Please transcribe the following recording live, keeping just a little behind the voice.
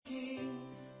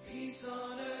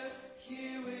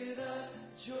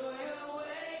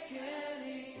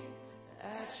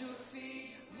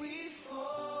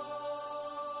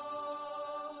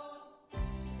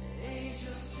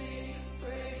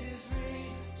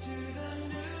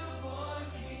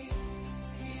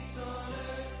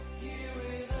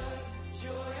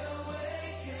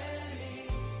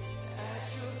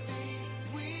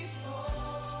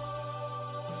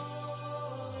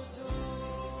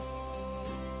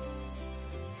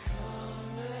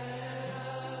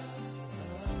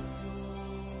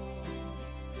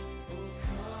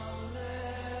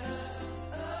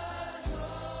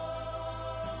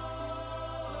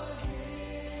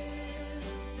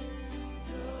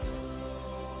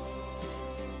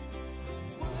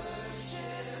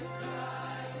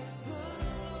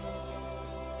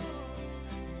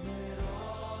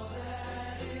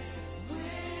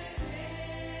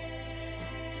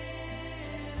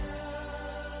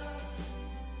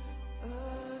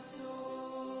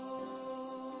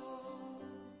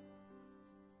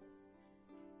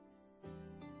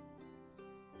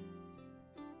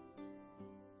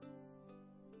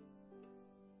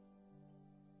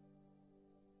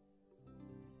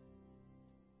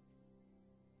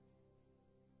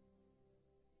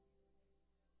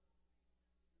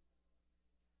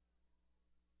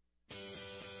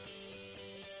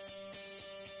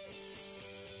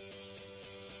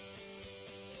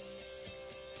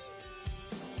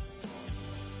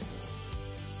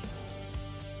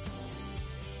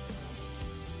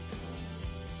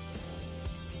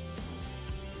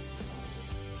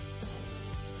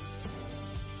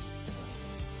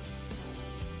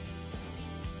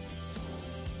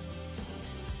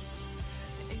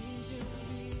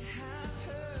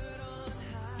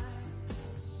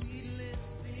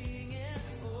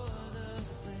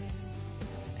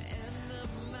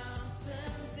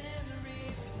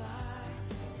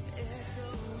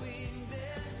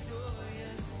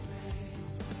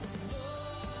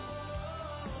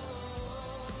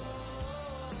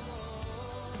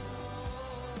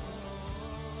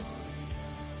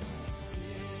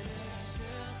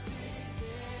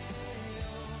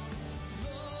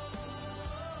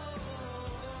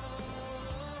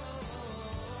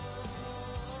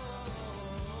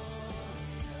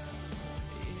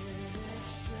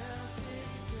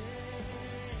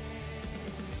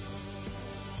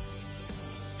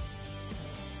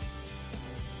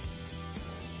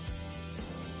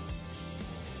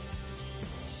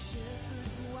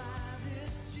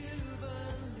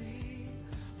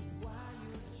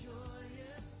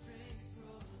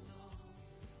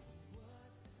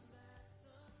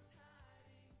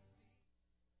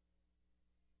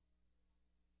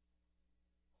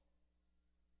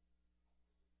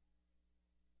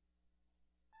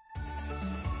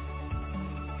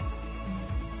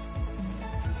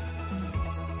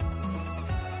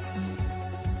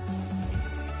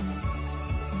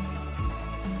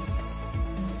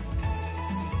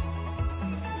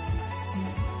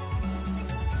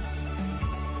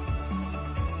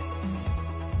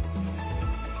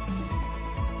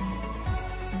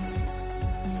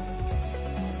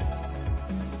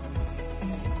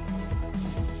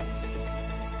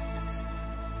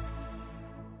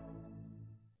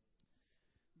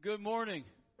Good morning.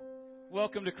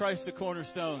 Welcome to Christ the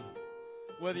Cornerstone.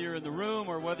 Whether you're in the room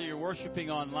or whether you're worshiping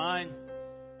online,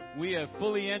 we have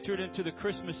fully entered into the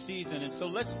Christmas season. And so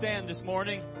let's stand this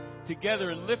morning together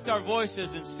and lift our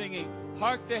voices in singing,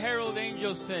 "Hark the herald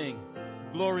angels sing,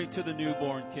 glory to the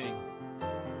newborn King."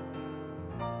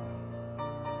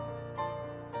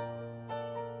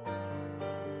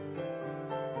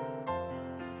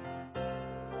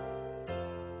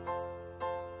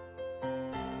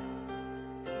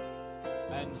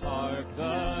 And hark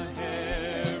the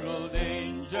herald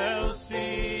angels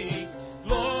sing,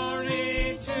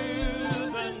 glory to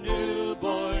the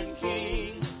newborn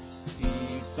King.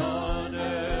 Peace on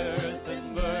earth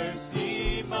and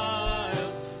mercy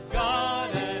mild,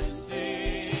 God and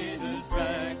sinners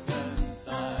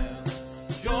reconciled.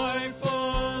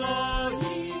 Joyful all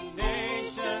ye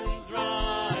nations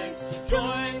rise,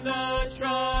 join the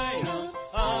triumph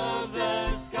of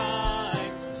the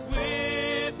skies.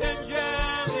 With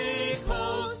angelic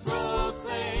hosts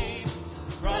proclaim,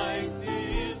 Christ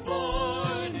is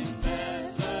born in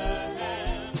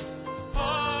Bethlehem.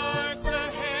 Hark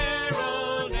the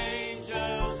herald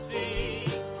angels sing,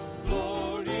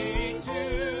 glory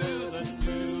to the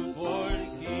newborn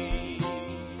King.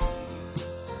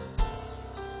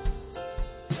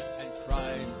 And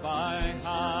Christ by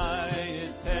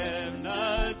highest heaven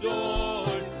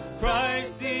adored,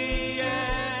 Christ the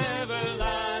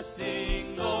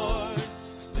everlasting Lord.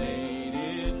 Late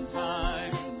in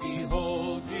time,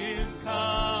 behold him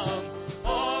come,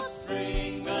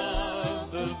 offspring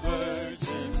of the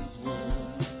Virgin's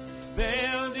womb.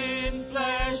 Veiled in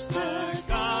flesh, the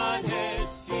Godhead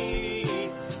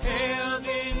seen, hailed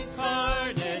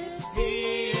incarnate,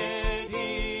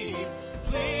 deity,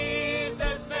 pleased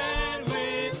as man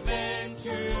with men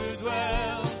to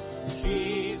dwell.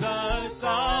 Jesus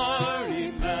our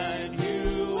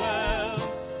Emmanuel.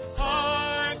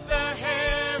 Hark the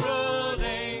herald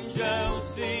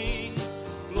angels sing,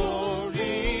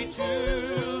 glory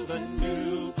to the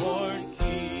newborn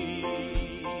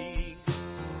King.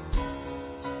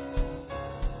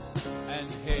 And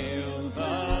hail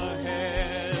the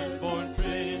heaven-born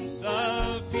Prince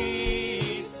of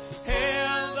Peace,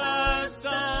 hail the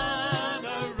Son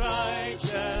of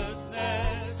Righteousness.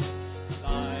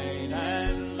 Light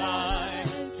and life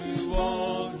to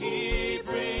all he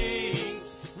brings,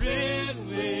 written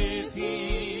with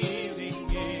healing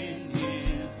in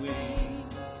his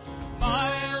wings.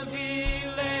 Mild he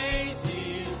lays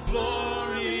his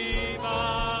glory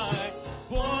by,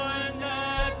 born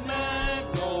that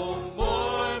man no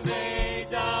more may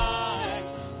die,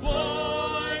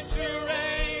 born to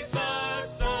raise the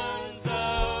sons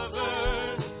of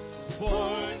earth,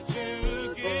 born to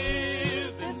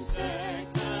give them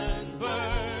second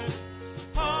birth.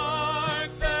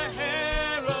 Hark the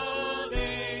herald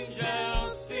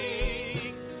angels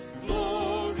sing,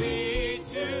 glory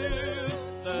to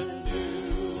the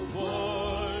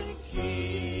newborn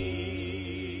King.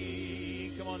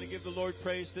 Come on and give the Lord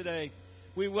praise today.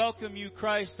 We welcome you,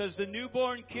 Christ, as the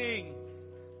newborn King.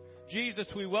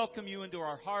 Jesus, we welcome you into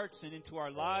our hearts and into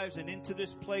our lives and into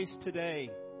this place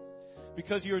today,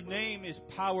 because your name is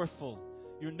powerful.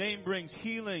 Your name brings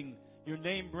healing. Your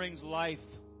name brings life.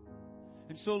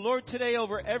 And so, Lord, today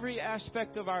over every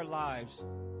aspect of our lives,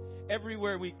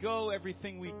 everywhere we go,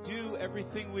 everything we do,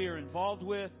 everything we are involved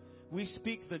with, we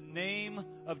speak the name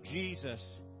of Jesus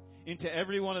into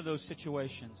every one of those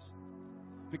situations.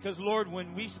 Because, Lord,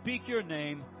 when we speak your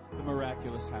name, the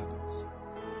miraculous happens.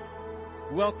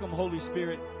 Welcome, Holy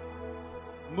Spirit.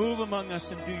 Move among us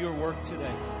and do your work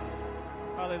today.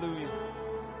 Hallelujah.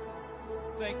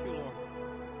 Thank you, Lord.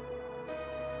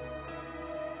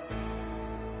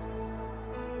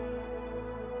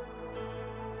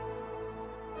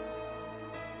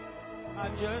 I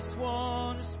just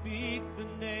want to speak the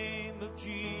name of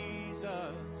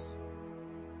Jesus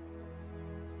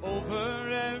over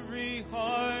every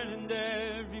heart and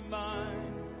every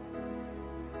mind.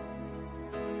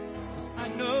 'Cause I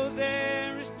know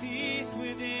there is peace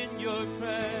within your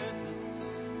presence.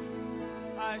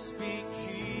 I speak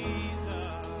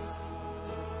Jesus.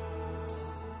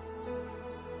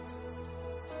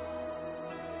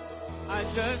 I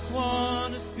just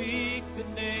want to speak the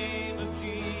name of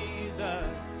Jesus.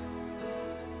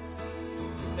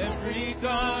 Till every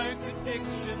dark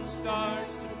addiction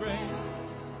starts to break.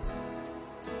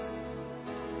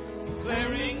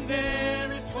 Declaring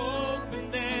there is hope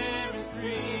and there is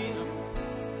freedom.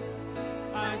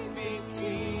 I speak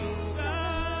Jesus.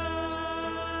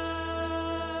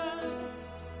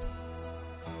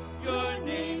 Your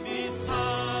name is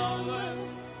power.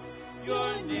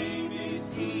 Your name is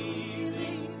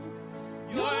healing.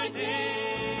 Your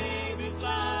name is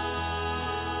life.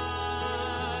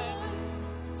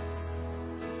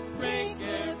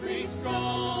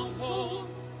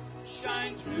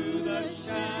 shine through the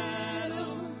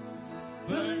shadow,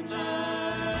 burn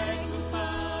like a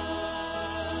fire.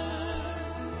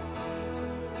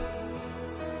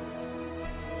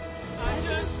 I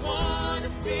just want to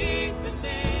speak the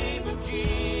name of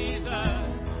Jesus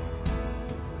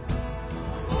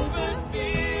over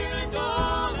fear and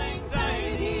all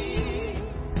anxiety.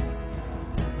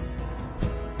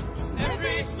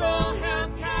 Every soul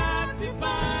held captive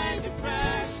by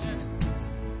depression,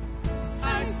 I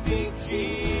speak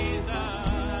Jesus.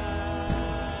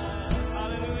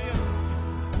 Hallelujah.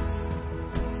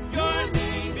 Your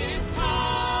name is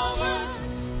power.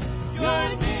 Your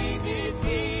name is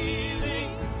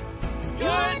healing.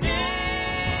 Your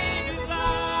name is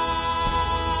life.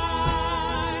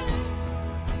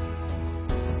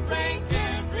 Break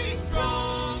every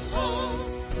stronghold.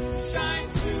 Shine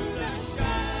through the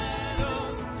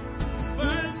shadows.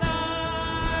 Burn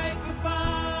like a fire.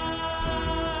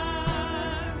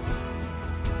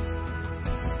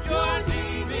 Your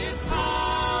name is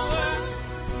power.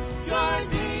 Your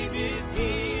name is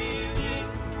healing.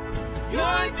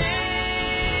 Your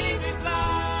name is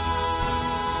life.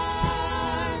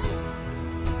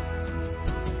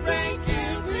 Break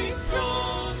every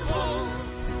stronghold.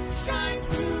 Shine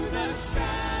through the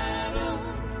shadow.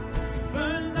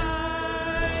 Burn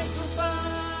like a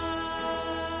fire.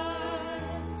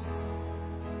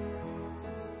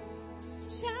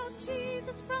 Shout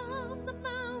Jesus from the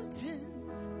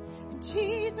mountains, and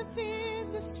Jesus in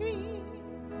the streets,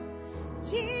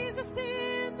 Jesus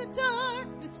in the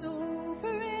darkness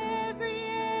over every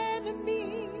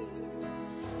enemy,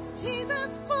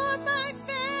 Jesus for my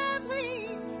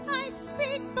family, I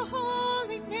speak the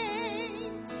holy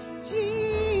name,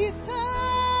 Jesus.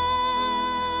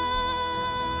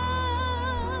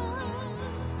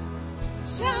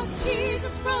 Shout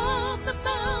Jesus from the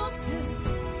mountains,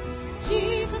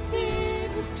 Jesus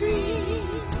in the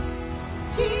street,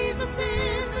 Jesus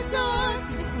in the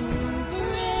darkness over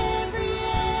every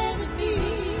enemy,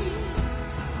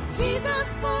 Jesus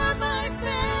for my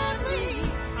family,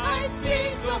 I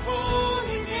speak the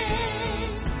holy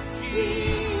name,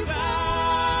 Jesus.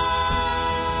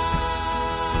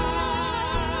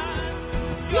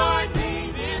 Your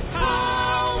name is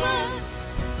power,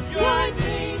 your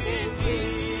name is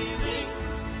healing,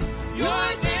 your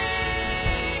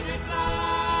name is life.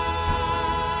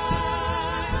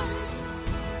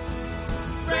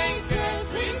 Break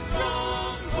every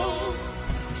stronghold,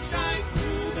 shine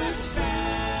through the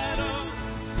shadow,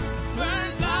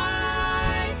 burn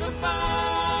like a fire.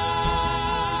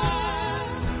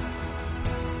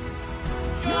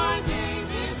 Your name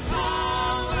is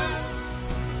power,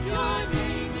 your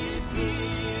name is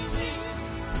healing,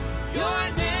 your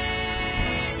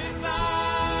name is life.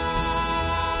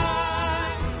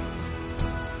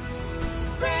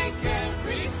 Break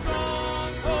every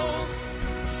stronghold,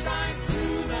 shine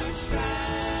through the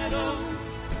shadow,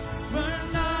 burn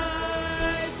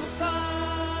like a fire.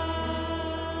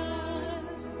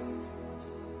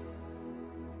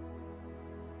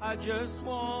 I just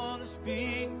want to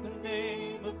speak the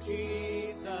name of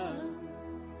Jesus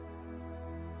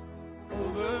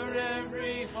over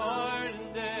every heart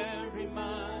and every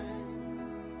mind.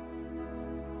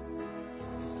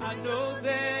 'Cause I know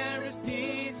there is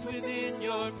peace within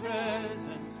your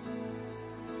presence.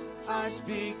 I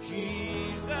speak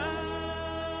Jesus.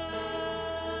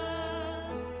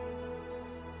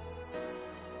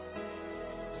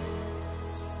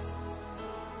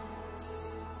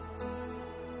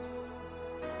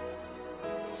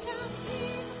 Shout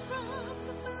Jesus from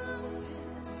the mountain,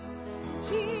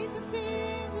 Jesus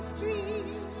in the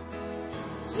street,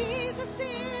 Jesus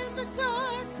in the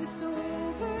darkness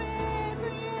over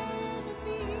every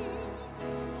enemy,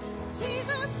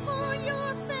 Jesus for your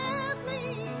family,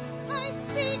 I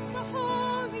speak the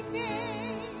holy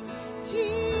name,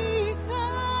 Jesus.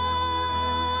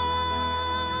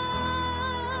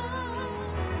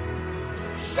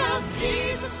 Shout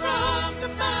Jesus from the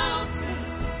mountain,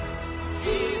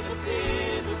 Jesus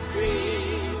in the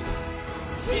street,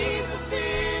 Jesus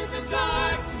in the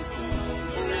darkness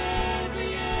over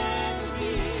every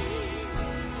enemy,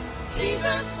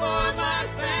 Jesus for my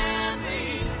family,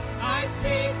 I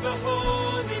speak the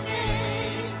holy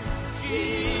name,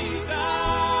 Jesus.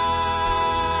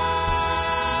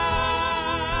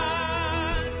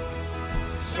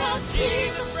 Shout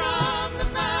Jesus from the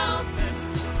mountain,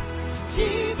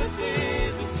 Jesus in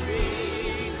the street.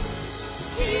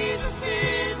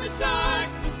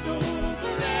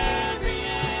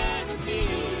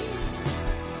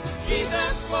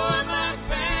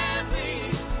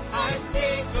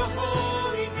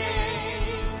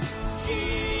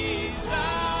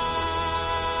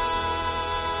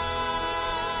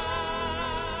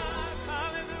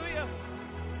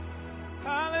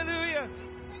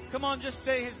 on, just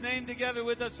say His name together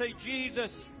with us. Say,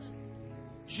 Jesus.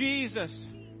 Jesus.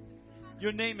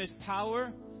 Your name is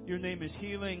power. Your name is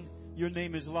healing. Your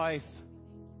name is life.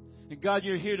 And God,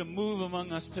 you're here to move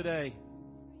among us today.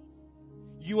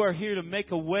 You are here to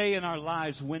make a way in our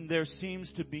lives when there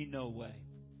seems to be no way.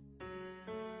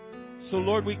 So,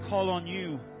 Lord, we call on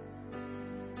you.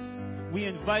 We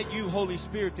invite you, Holy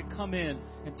Spirit, to come in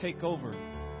and take over.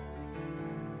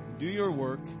 Do your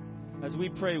work as we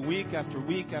pray week after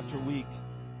week after week.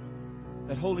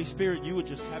 That, Holy Spirit, you would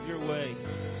just have your way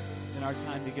in our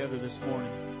time together this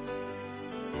morning.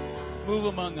 Move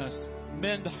among us.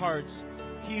 Mend hearts.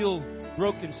 Heal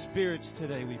broken spirits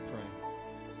today, we pray.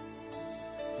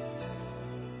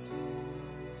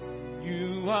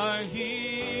 You are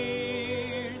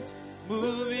here,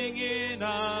 moving in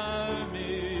our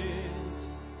midst.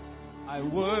 I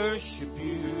worship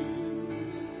you.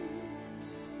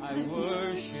 I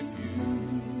worship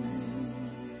you.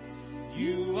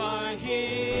 You are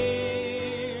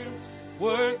here,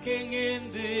 working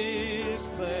in this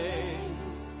place.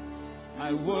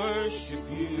 I worship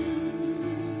you.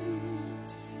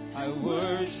 I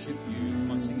worship you.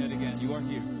 Come on, sing that again. You are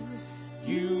here.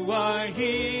 You are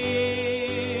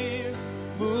here,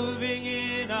 moving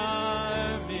in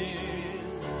our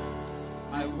midst.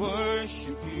 I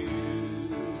worship you.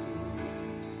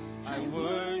 I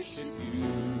worship you.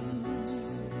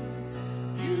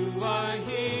 You are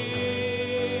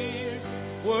here,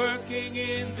 working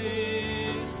in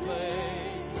this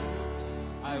place.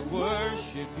 I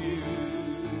worship you.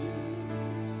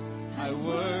 I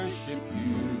worship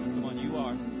you. Come on, you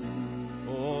are.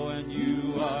 Oh, and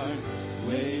you are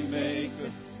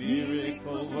Waymaker,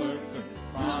 miracle worker,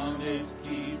 promise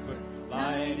keeper,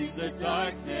 light in the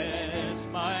darkness,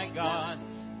 my God,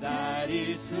 that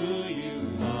is who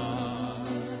you are.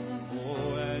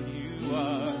 Oh, and you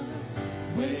are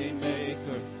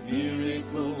Waymaker,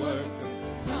 miracle worker,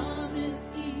 promise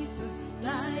keeper,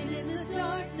 light in the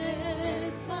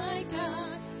darkness, my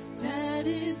God, that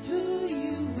is who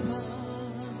you are.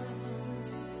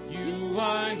 You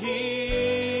are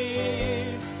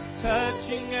here,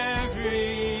 touching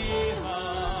every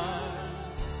heart.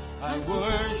 I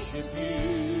worship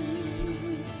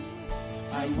you.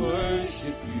 I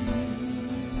worship you.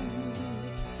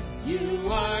 You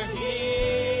are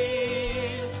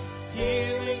here,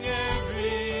 healing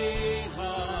every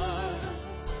heart.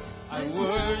 I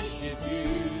worship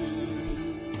you.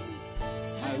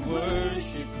 I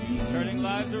worship you. Turning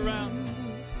lives around.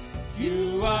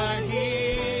 You are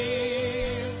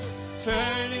here,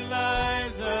 turning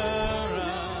lives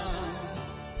around.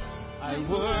 I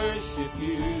worship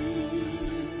you.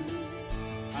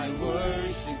 I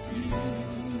worship you.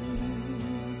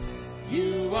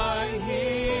 You are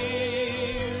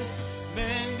here,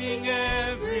 mending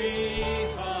every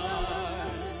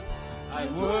heart. I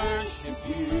worship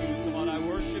you. Come on, I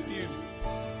worship you.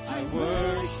 I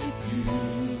worship you.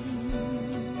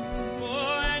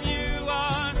 Oh, and you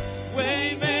are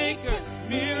Waymaker,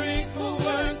 miracle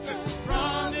worker,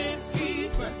 promise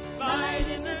keeper, light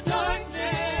in the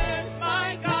darkness,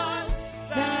 my God,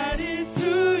 that is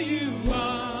who you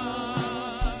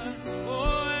are.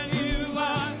 Oh, and you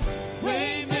are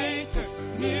Waymaker,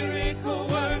 miracle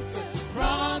worker,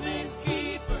 promise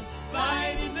keeper,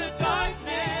 light in the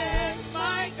darkness,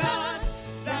 my God,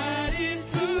 that is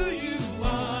who you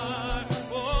are.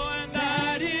 Oh, and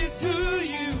that is who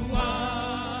you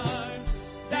are.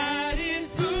 That is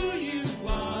who you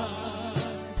are.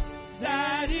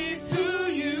 That is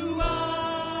who you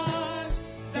are.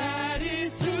 That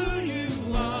is who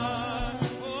you are.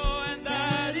 Oh, and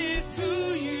that is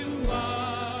who you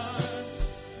are.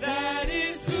 That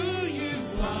is who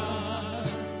you are.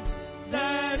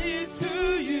 That is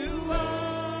who you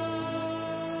are.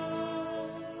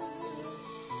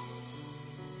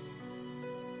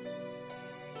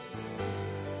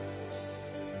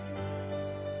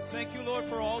 Thank you, Lord,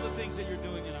 for all the things that you're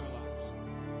doing in our lives.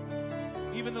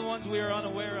 Even the ones we are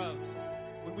unaware of.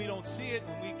 When we don't see it,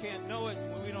 when we can't know it,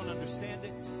 when we don't understand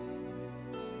it.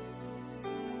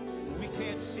 When we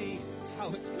can't see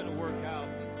how it's going to work out.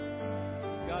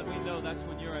 God, we know that's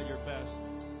when you're at your best.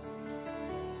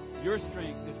 Your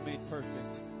strength is made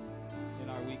perfect in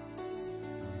our weakness.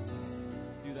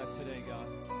 Do that today, God.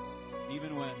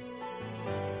 Even when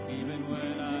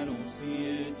I don't see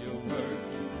it, you're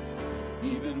working.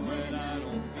 Even when I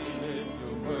don't feel it,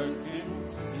 you're working.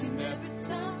 You never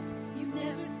stop, you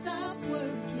never stop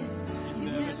working.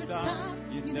 You never stop,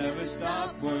 you never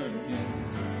stop working.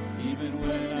 Even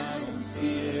when I don't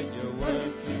see it, you're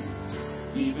working.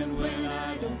 Even when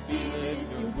I don't feel it,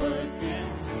 you're working.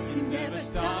 You never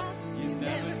stop, you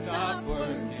never stop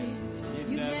working.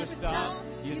 You never stop,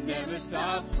 you never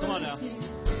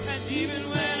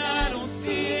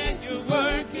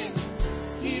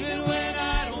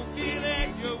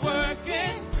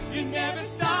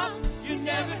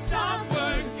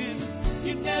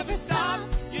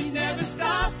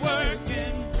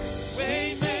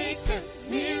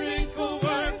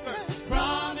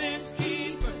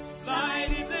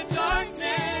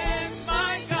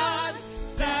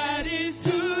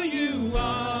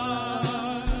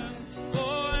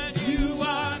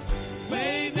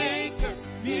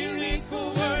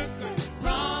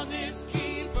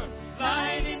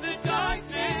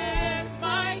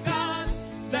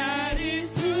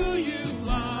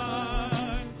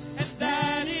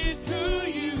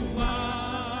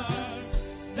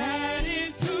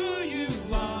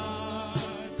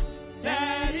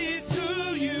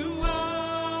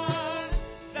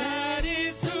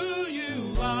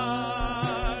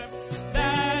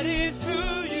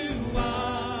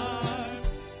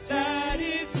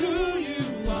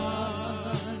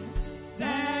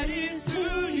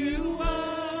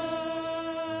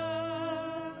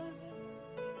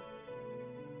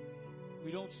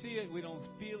see it, we don't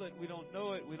feel it, we don't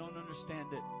know it, we don't understand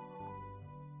it.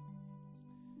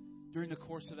 During the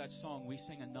course of that song, we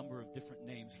sang a number of different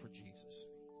names for Jesus.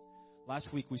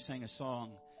 Last week we sang a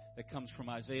song that comes from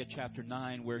Isaiah chapter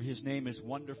 9, where His name is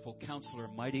Wonderful Counselor,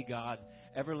 Mighty God,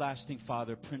 Everlasting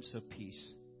Father, Prince of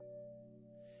Peace.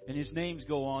 And His names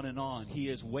go on and on. He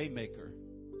is Waymaker,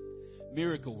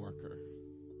 Miracle Worker,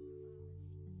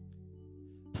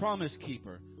 Promise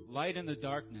Keeper, Light in the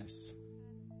Darkness.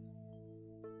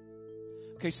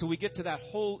 Okay, so we get to that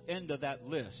whole end of that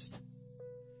list.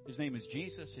 His name is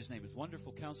Jesus. His name is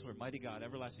Wonderful Counselor, Mighty God,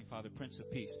 Everlasting Father, Prince of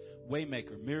Peace,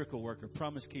 Waymaker, Miracle Worker,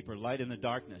 Promise Keeper, Light in the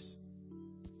Darkness.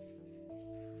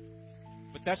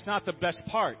 But that's not the best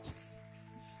part.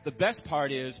 The best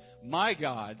part is, my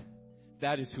God,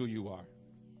 that is who you are.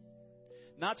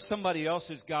 Not somebody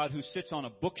else's God who sits on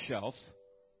a bookshelf.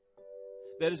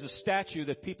 That is a statue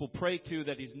that people pray to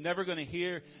that He's never going to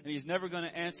hear and He's never going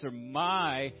to answer.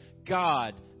 My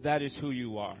God, that is who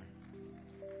you are.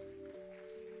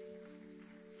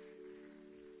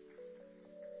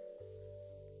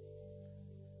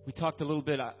 We talked a little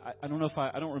bit. I don't know if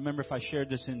I don't remember if I shared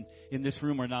this in this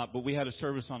room or not, but we had a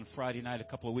service on Friday night a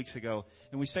couple of weeks ago,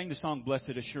 and we sang the song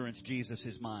 "Blessed Assurance, Jesus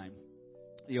is Mine,"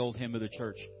 the old hymn of the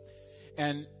church.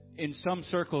 And in some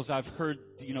circles, I've heard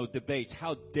debates.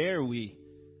 How dare we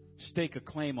stake a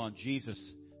claim on Jesus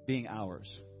being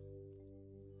ours?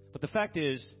 But the fact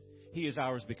is, He is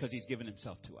ours because He's given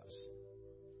Himself to us.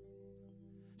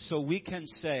 So we can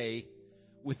say,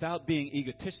 without being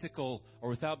egotistical or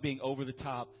without being over the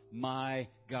top, my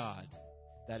God,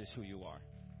 that is who you are.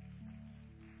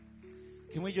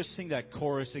 Can we just sing that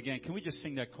chorus again? Can we just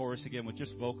sing that chorus again with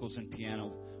just vocals and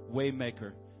piano?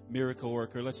 Waymaker, Miracle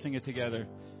Worker. Let's sing it together.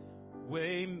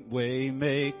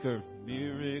 Waymaker,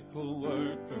 Miracle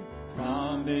Worker,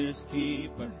 Promise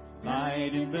Keeper,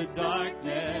 Light in the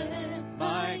Darkness,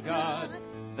 my God,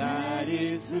 that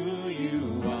is who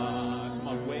you are. Come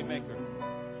on, Waymaker.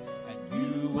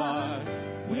 You are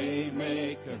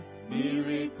Waymaker,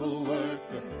 Miracle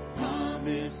Worker,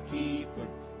 Promise Keeper,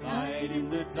 Light in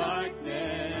the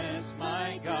Darkness,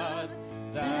 my God,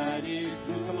 that is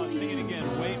who. Come on, sing it again.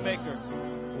 Waymaker.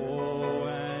 Oh,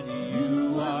 and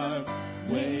you are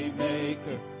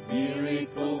Waymaker,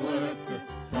 Miracle Worker,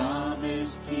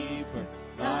 Promise Keeper,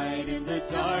 Light in the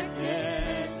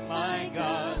Darkness, my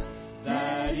God,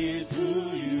 that is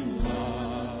who you are.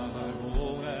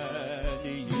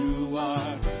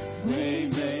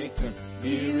 Waymaker,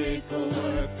 Miracle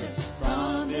Worker,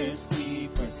 Promise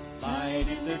Keeper, Light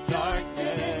in the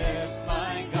Darkness,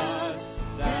 my God,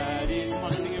 that is. Come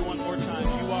on, sing it one more time.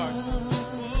 You are. Oh,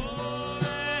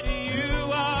 and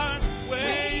you are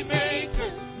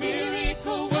Waymaker,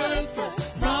 Miracle Worker,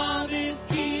 Promise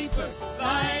Keeper,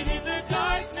 Light in the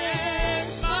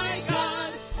Darkness, my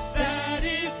God, that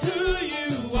is who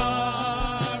you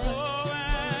are. Oh,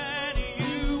 and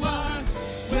you are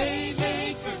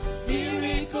Waymaker,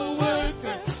 Miracle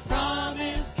Worker,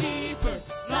 Promise Keeper,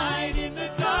 Light in the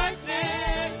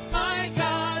Darkness, my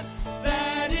God,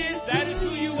 that is who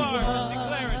you are.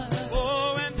 Declare it.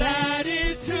 Oh, and that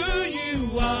is who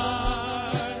you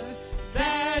are.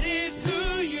 That is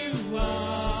who you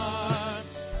are.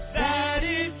 That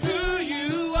is who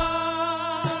you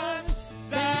are.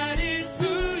 That is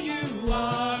who you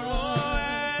are. Oh,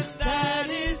 and that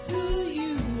is who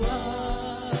you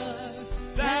are.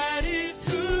 That is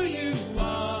who you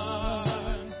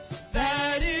are.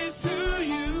 That is who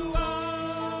you are.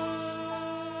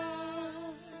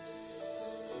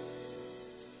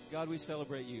 God, we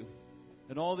celebrate you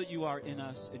and all that you are in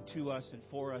us and to us and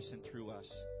for us and through us.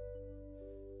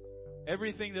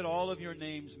 Everything that all of your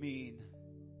names mean.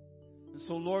 And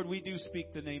so, Lord, we do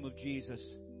speak the name of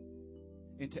Jesus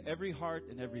into every heart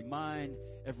and every mind,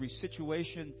 every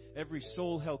situation, every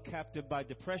soul held captive by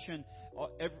depression,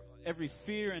 every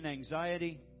fear and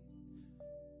anxiety,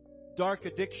 dark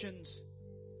addictions.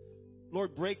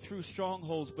 Lord, break through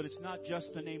strongholds, but it's not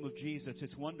just the name of Jesus.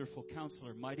 It's Wonderful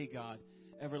Counselor, Mighty God,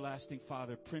 Everlasting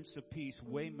Father, Prince of Peace,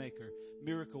 Waymaker,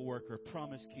 Miracle Worker,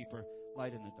 Promise Keeper,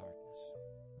 Light in the Darkness.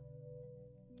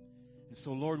 And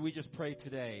so, Lord, we just pray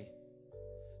today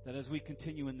that as we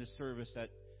continue in this service, that,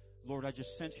 Lord, I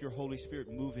just sense your Holy Spirit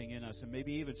moving in us and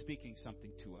maybe even speaking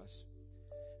something to us.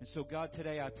 And so, God,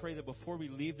 today I pray that before we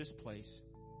leave this place,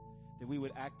 that we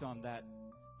would act on that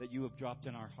you have dropped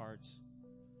in our hearts.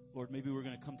 Lord, maybe we're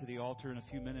going to come to the altar in a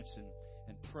few minutes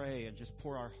and pray and just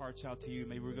pour our hearts out to you.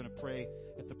 Maybe we're going to pray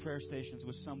at the prayer stations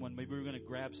with someone. Maybe we're going to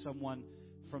grab someone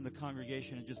from the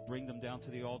congregation and just bring them down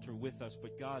to the altar with us.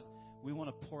 But God, we want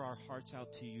to pour our hearts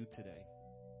out to you today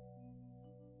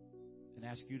and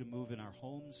ask you to move in our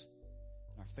homes,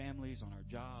 in our families, on our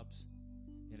jobs,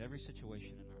 in every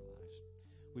situation in our lives.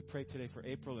 We pray today for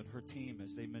April and her team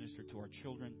as they minister to our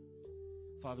children.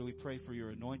 Father, we pray for your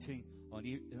anointing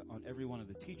on every one of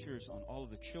the teachers, on all of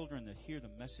the children that hear the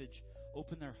message.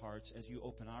 Open their hearts as you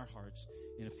open our hearts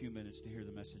in a few minutes to hear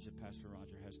the message that Pastor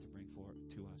Roger has to bring forward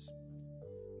to us.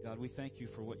 God, we thank you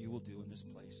for what you will do in this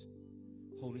place.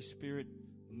 Holy Spirit,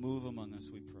 move among us,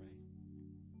 we pray.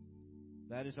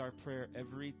 That is our prayer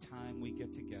every time we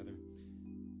get together.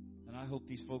 And I hope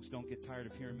these folks don't get tired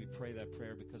of hearing me pray that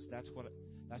prayer, because that's what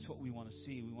we want to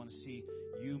see. We want to see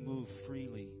you move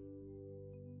freely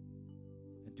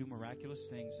and do miraculous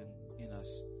things in us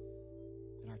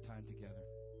in our time together.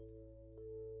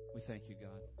 We thank you,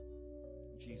 God.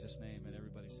 In Jesus' name, and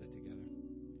everybody said together,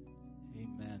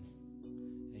 amen.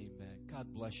 Amen.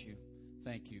 God bless you.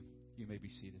 Thank you. You may be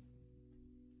seated.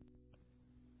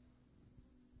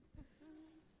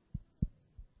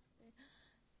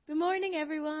 Good morning,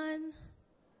 everyone.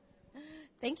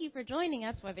 Thank you for joining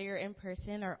us, whether you're in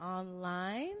person or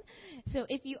online. So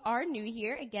if you are new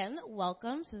here, again,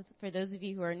 welcome. So for those of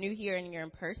you who are new here and you're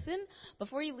in person,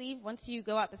 before you leave, once you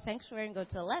go out the sanctuary and go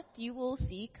to the left, you will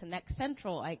see Connect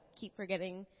Central. I keep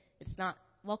forgetting it's not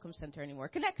Welcome Center anymore.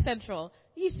 Connect Central.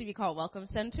 It used to be called Welcome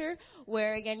Center,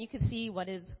 where, again, you can see what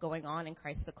is going on in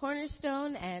Christ the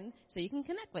Cornerstone, and so you can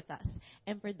connect with us.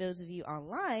 And for those of you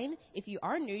online, if you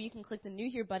are new, you can click the New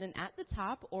Here button at the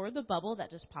top or the bubble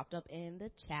that just popped up in the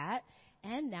chat.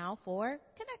 And now for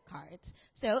Connect cards.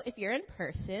 So if you're in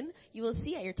person, you will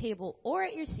see at your table or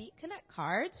at your seat Connect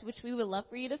cards, which we would love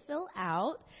for you to fill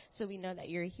out so we know that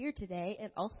you're here today.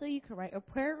 And also you can write a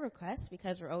prayer request,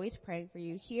 because we're always praying for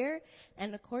you here.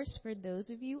 And of course, for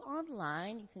those of you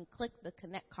online, you can click the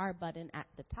Connect card button at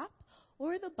the top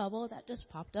or the bubble that just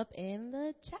popped up in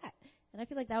the chat. And I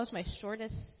feel like that was my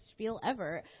shortest spiel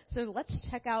ever. So let's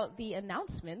check out the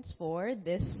announcements for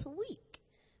this week.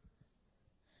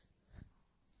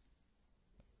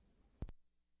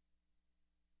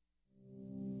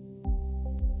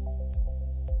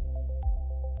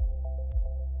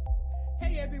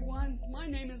 Hey everyone, my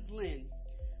name is Lynn.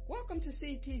 Welcome to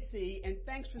CTC, and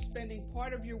thanks for spending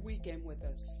part of your weekend with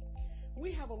us.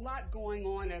 We have a lot going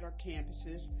on at our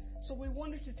campuses, so we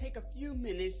wanted to take a few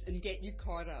minutes and get you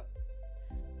caught up.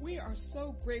 We are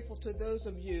so grateful to those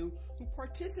of you who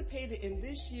participated in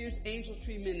this year's Angel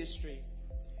Tree Ministry.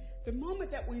 The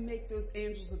moment that we make those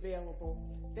angels available,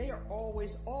 they are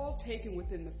always all taken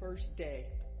within the first day.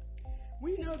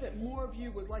 We know that more of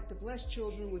you would like to bless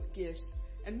children with gifts,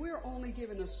 and we're only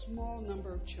given a small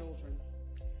number of children.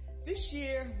 This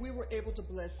year, we were able to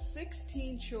bless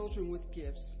 16 children with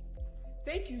gifts.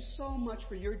 Thank you so much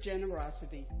for your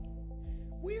generosity.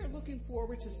 We are looking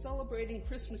forward to celebrating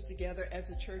Christmas together as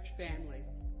a church family.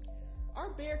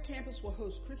 Our Bear campus will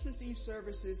host Christmas Eve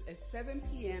services at 7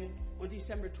 p.m. on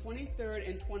December 23rd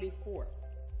and 24th.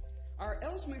 Our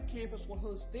Ellesmere campus will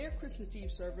host their Christmas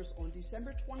Eve service on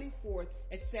December 24th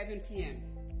at 7 p.m.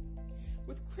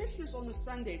 With Christmas on a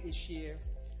Sunday this year,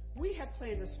 we have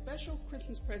planned a special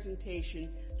Christmas presentation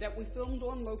that we filmed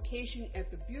on location at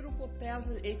the beautiful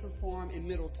 1,000-acre farm in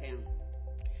Middletown.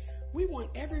 We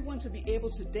want everyone to be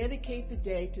able to dedicate the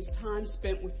day to time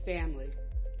spent with family.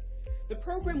 The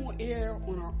program will air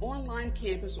on our online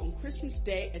campus on Christmas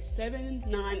Day at 7,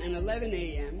 9, and 11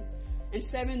 a.m. and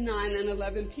 7, 9, and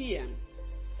 11 p.m.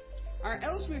 Our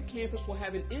Ellesmere campus will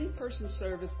have an in-person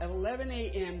service at 11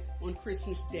 a.m. on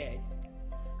Christmas Day.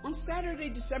 On Saturday,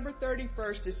 December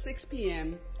 31st at 6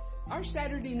 p.m., our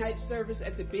Saturday night service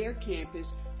at the Bear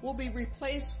campus will be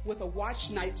replaced with a watch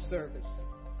night service.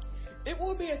 It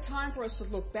will be a time for us to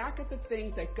look back at the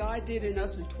things that God did in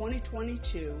us in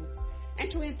 2022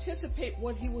 and to anticipate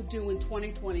what He will do in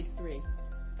 2023.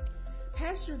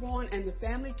 Pastor Vaughn and the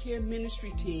Family Care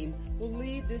Ministry team will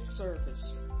lead this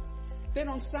service. Then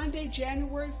on Sunday,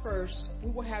 January 1st, we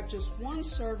will have just one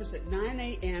service at 9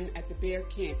 a.m. at the Bear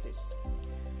campus.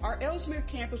 Our Ellesmere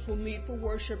campus will meet for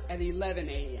worship at 11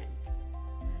 a.m.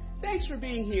 Thanks for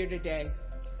being here today.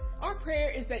 Our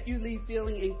prayer is that you leave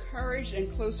feeling encouraged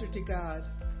and closer to God.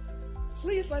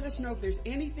 Please let us know if there's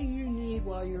anything you need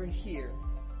while you're here.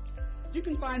 You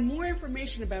can find more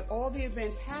information about all the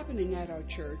events happening at our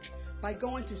church by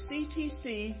going to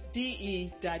ctcde.church.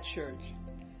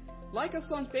 Like us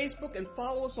on Facebook and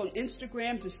follow us on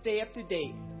Instagram to stay up to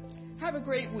date. Have a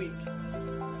great week.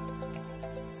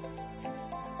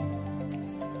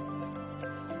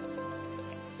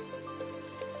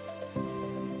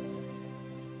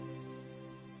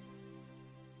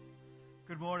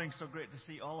 Good morning. So great to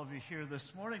see all of you here this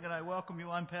morning, and I welcome you.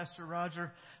 I'm Pastor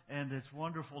Roger, and it's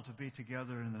wonderful to be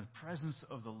together in the presence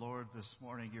of the Lord this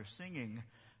morning. You're singing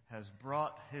has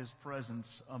brought His presence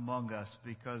among us,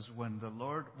 because when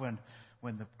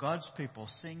God's people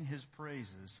sing His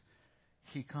praises,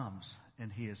 He comes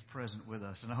and He is present with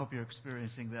us. And I hope you're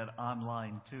experiencing that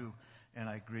online too, and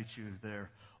I greet you there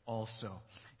also.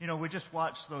 You know, we just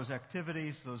watched those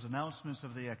activities, those announcements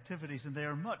of the activities, and they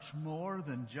are much more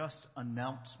than just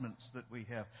announcements that we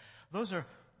have. Those are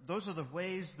the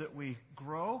ways that we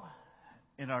grow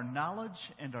in our knowledge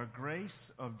and our grace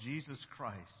of Jesus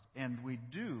Christ, and we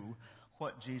do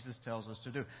what Jesus tells us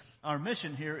to do. Our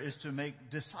mission here is to make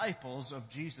disciples of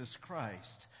Jesus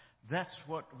Christ. That's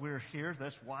what we're here.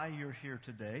 That's why you're here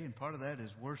today, and part of that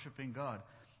is worshiping God.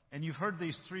 And you've heard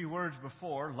these three words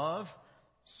before: love,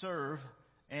 serve,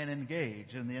 and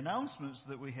engage. And the announcements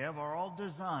that we have are all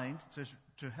designed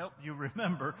to help you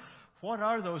remember what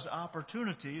are those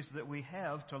opportunities that we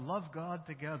have to love God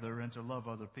together and to love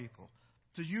other people,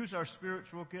 to use our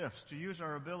spiritual gifts, to use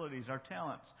our abilities, our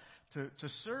talents, to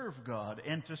serve God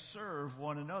and to serve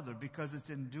one another, because it's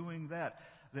in doing that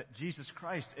Jesus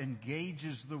Christ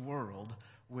engages the world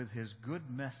with His good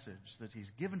message that He's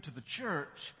given to the church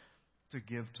to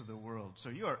give to the world. So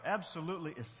you are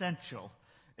absolutely essential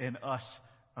in us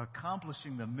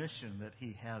accomplishing the mission that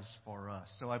He has for us.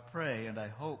 So I pray and I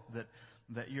hope that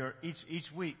you're each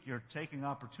week you're taking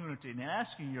opportunity and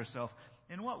asking yourself,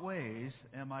 in what ways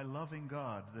am I loving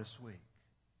God this week?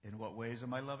 In what ways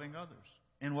am I loving others?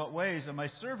 In what ways am I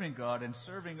serving God and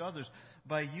serving others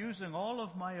by using all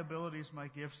of my abilities, my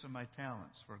gifts, and my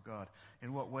talents for God?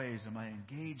 In what ways am I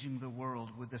engaging the world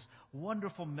with this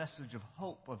wonderful message of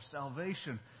hope, of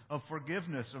salvation, of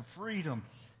forgiveness, of freedom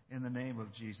in the name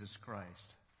of Jesus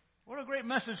Christ? What a great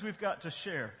message we've got to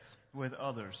share with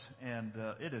others. And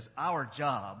it is our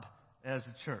job as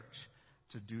a church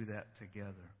to do that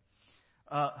together.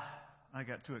 I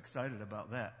got too excited about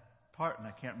that part, and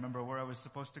I can't remember where I was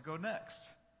supposed to go next.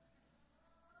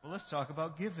 Well, let's talk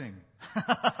about giving.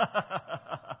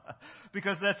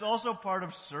 Because that's also part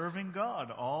of serving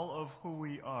God, all of who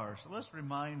we are. So let's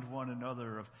remind one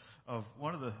another of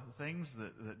one of the things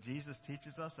that Jesus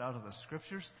teaches us out of the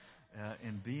Scriptures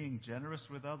in being generous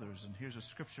with others. And here's a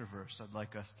Scripture verse I'd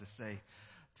like us to say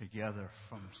together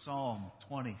from Psalm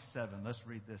 27. Let's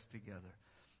read this together.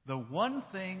 The one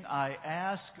thing I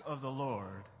ask of the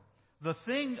Lord, the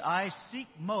thing I seek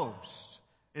most,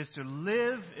 is to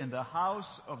live in the house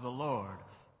of the Lord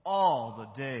all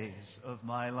the days of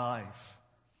my life,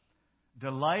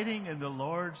 delighting in the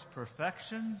Lord's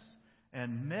perfections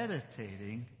and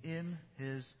meditating in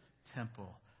His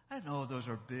temple. I know those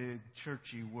are big,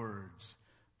 churchy words,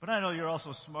 but I know you're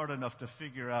also smart enough to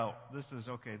figure out this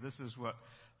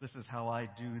is how I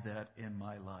do that in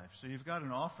my life. So you've got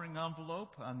an offering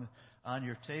envelope on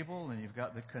your table, and you've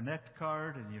got the Connect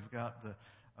card, and you've got the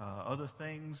other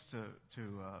things to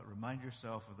remind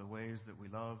yourself of the ways that we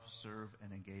love, serve,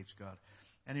 and engage God.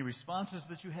 Any responses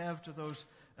that you have to those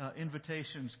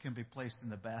invitations can be placed in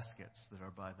the baskets that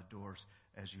are by the doors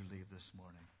as you leave this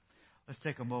morning. Let's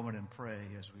take a moment and pray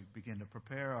as we begin to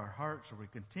prepare our hearts, or we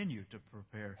continue to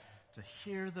prepare to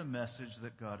hear the message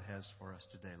that God has for us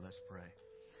today. Let's pray.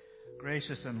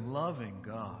 Gracious and loving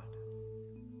God,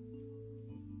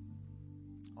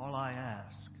 all I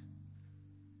ask,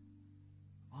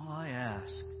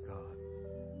 God,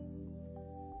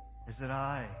 is that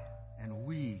I and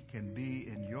we can be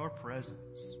in your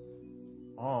presence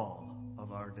all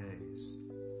of our days.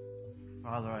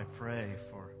 Father, I pray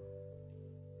for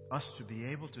us to be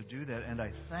able to do that, and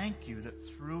I thank you that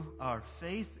through our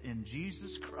faith in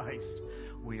Jesus Christ,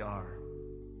 we are.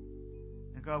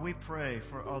 And God, we pray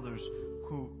for others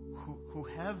who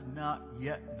have not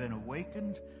yet been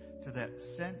awakened to that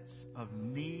sense of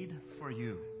need for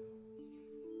you.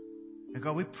 And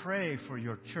God, we pray for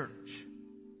your church,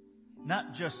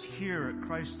 not just here at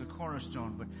Christ the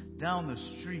Cornerstone, but down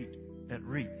the street at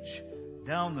Reach,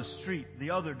 down the street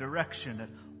the other direction at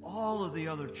all of the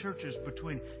other churches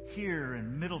between here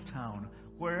and Middletown.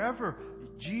 Wherever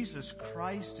Jesus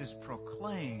Christ is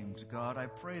proclaimed, God, I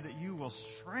pray that you will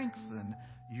strengthen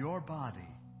your body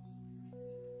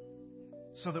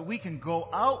so that we can go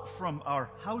out from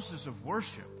our houses of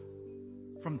worship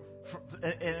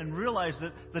and realize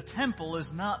that the temple is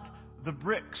not the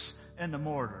bricks and the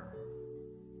mortar,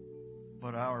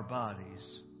 but our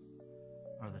bodies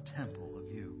are the temple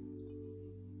of you.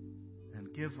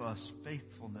 And give us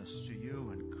faithfulness to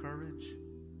you and courage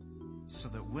so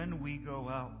that when we go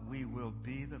out, we will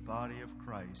be the body of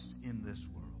Christ in this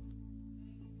world.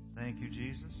 Thank you,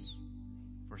 Jesus,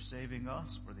 for saving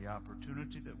us, for the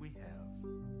opportunity that we have.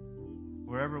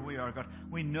 Wherever we are, God,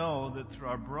 we know that through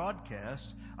our broadcast,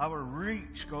 our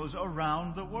reach goes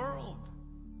around the world.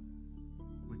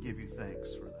 We give you thanks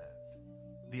for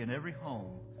that. be in every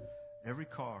home, every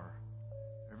car,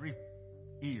 every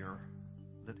ear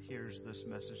that hears this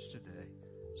message today.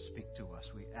 Speak to us.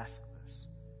 We ask this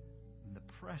in the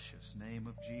precious name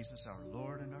of Jesus, our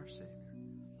Lord and our Savior.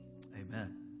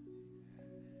 Amen.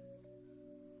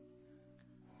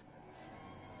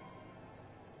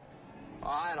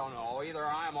 I don't know. Either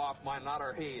I'm off my nut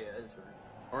or he is.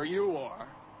 Or you are.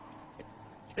 It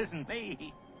isn't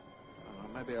me.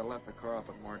 Maybe I left the car up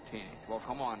at Martini's. Well,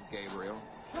 come on, Gabriel.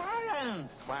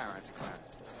 Clarence! Clarence.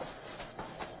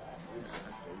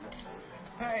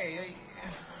 Hey,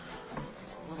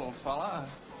 little fella.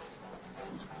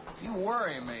 You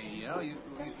worry me, you know.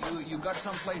 You got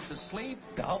someplace to sleep?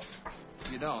 Golf?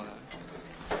 You don't,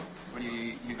 huh? Well,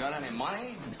 you got any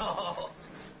money? No.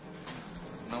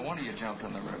 No wonder you jumped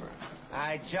in the river.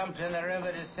 I jumped in the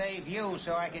river to save you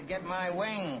so I could get my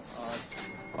wings.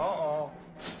 Uh-oh.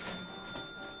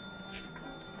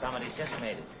 Somebody's just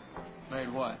made it.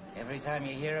 Made what? Every time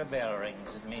you hear a bell rings,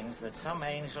 it means that some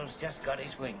angel's just got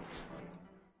his wings.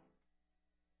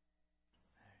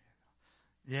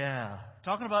 Yeah,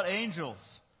 talking about angels.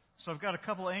 So I've got a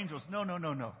couple of angels. No.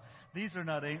 These are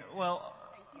not angels. Well,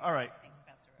 all right.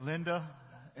 Linda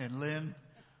and Lynn,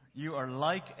 you are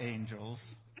like angels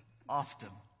often,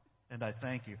 and I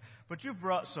thank you. But you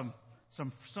brought some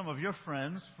of your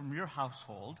friends from your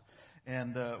household,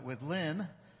 and with Lynn,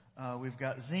 we've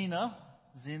got Zena.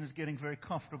 Zena's getting very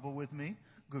comfortable with me.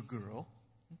 Good girl.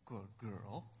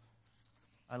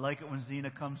 I like it when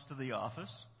Zena comes to the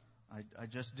office. I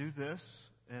just do this,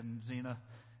 and Zena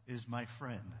is my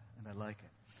friend, and I like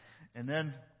it. And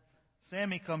then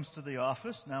Sammy comes to the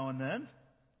office now and then.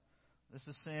 This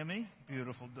is Sammy,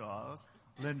 beautiful dog,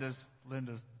 Linda's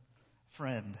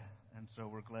friend, and so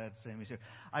we're glad Sammy's here.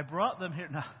 I brought them here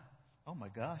now. Oh my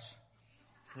gosh,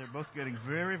 they're both getting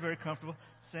very, very comfortable.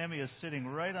 Sammy is sitting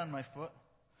right on my foot.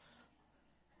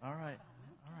 All right,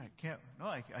 I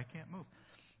can't move.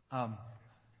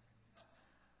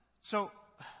 So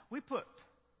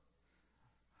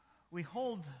we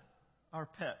hold our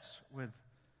pets with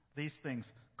these things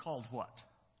called what?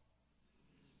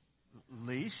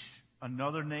 Leash.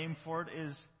 Another name for it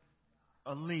is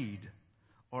a lead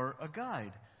or a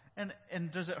guide. And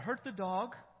does it hurt the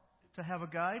dog to have a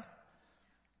guide?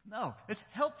 No. It's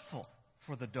helpful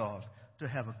for the dog to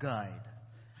have a guide.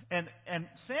 And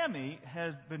Sammy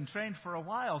has been trained for a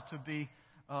while to be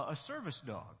a service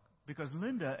dog because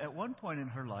Linda, at one point in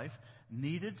her life,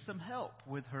 needed some help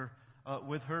with her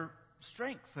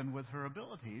strength and with her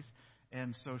abilities.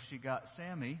 And so she got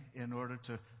Sammy in order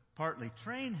to partly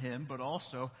train him, but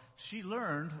also she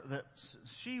learned that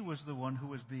she was the one who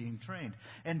was being trained.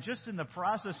 And just in the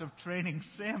process of training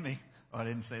Sammy, I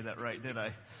didn't say that right, did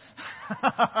I?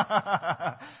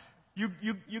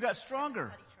 You got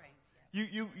stronger.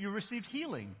 You received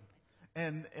healing,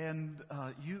 and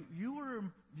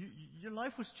your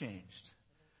life was changed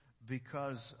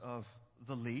because of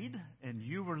the lead, and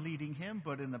you were leading him,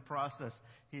 but in the process,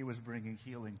 he was bringing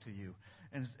healing to you.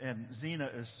 And Zena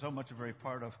is so much a very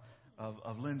part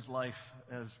of Lynn's life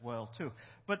as well, too.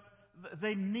 But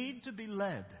they need to be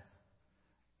led.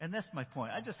 And that's my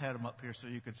point. I just had them up here so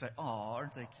you could say, "Oh,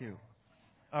 aren't they cute?"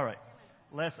 All right.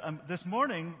 This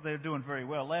morning, they're doing very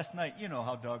well. Last night, you know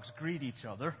how dogs greet each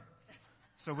other.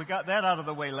 So we got that out of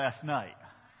the way last night.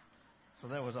 So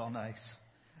that was all nice.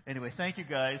 Anyway, thank you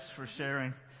guys for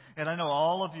sharing. And I know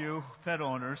all of you pet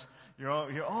owners, you're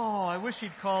I wish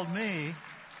he'd called me.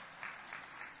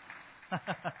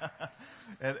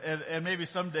 and maybe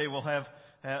someday we'll have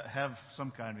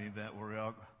some kind of event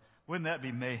where wouldn't that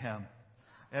be mayhem?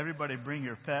 Everybody bring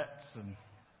your pets. And did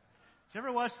you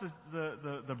ever watch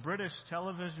the British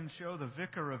television show, The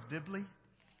Vicar of Dibley?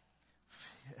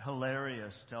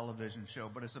 Hilarious television show,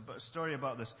 but it's a story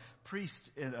about this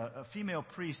priest, a female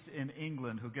priest in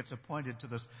England who gets appointed to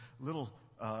this little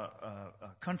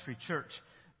country church,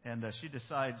 and she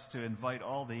decides to invite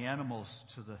all the animals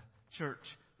to the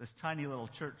church, this tiny little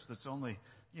church that's only,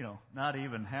 not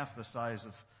even half the size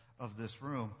of this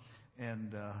room,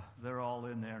 and they're all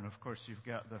in there, and of course you've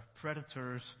got the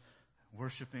predators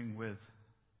worshiping with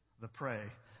the prey,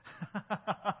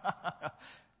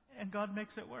 and God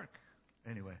makes it work.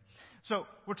 Anyway, so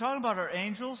we're talking about our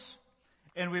angels,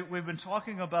 and we've been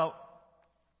talking about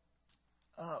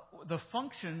the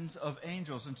functions of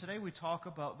angels, and today we talk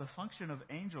about the function of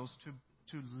angels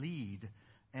to lead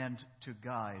and to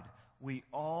guide. We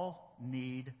all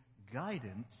need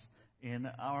guidance in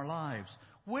our lives.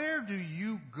 Where do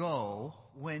you go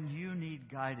when you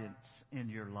need guidance in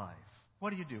your life? What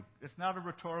do you do? It's not a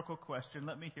rhetorical question.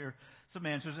 Let me hear some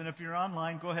answers. And if you're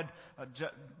online, go ahead,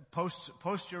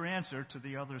 post your answer to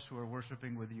the others who are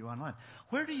worshiping with you online.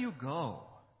 Where do you go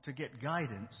to get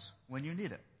guidance when you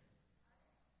need it?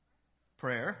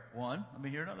 Prayer, one. Let me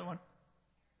hear another one.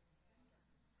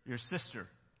 Your sister.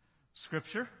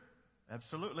 Scripture,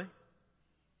 absolutely.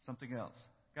 Something else.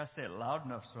 Got to say it loud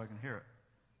enough so I can hear it.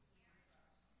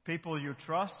 People you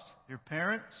trust, your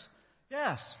parents.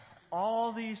 Yes,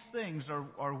 all these things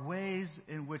are ways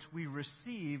in which we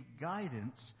receive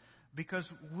guidance because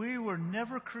we were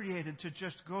never created to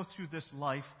just go through this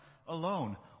life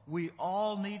alone. We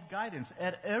all need guidance.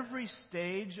 At every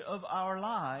stage of our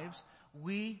lives,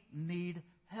 we need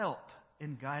help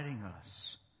in guiding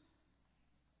us.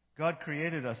 God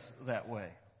created us that way.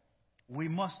 We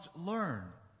must learn.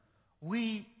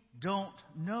 We don't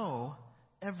know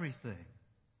everything.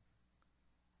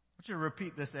 I want you to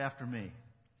repeat this after me.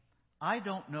 I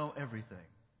don't know everything.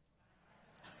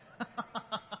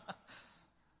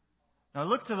 Now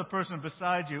look to the person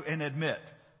beside you and admit,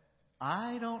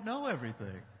 I don't know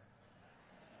everything.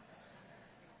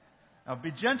 Now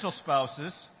be gentle,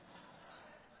 spouses.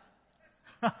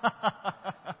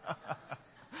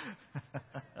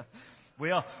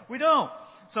 We don't.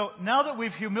 So now that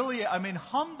we've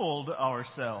humbled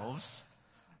ourselves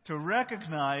to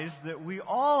recognize that we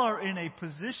all are in a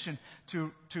position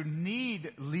to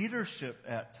need leadership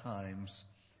at times.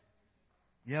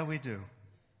 Yeah, we do.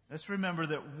 Let's remember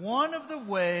that one of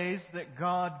the ways that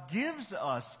God gives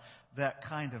us that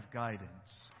kind of guidance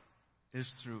is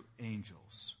through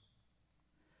angels.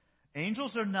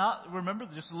 Angels are not, remember,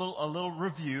 just a little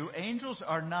review. Angels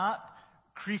are not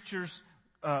creatures,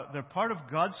 they're part of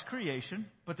God's creation,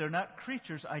 but they're not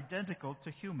creatures identical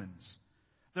to humans.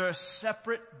 They're a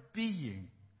separate being.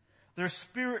 They're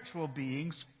spiritual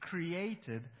beings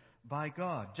created by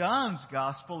God. John's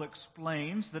Gospel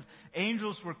explains that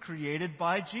angels were created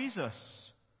by Jesus.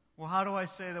 Well, how do I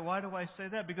say that? Why do I say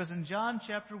that? Because in John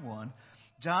chapter 1,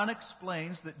 John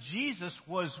explains that Jesus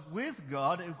was with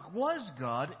God, it was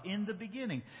God in the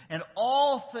beginning, and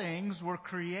all things were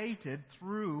created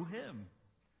through Him.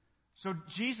 So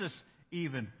Jesus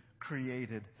even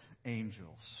created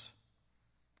angels.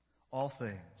 All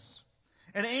things.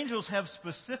 And angels have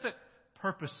specific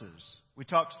purposes. We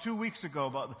talked 2 weeks ago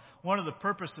about one of the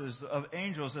purposes of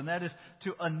angels, and that is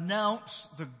to announce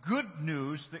the good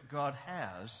news that God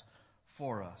has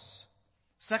for us.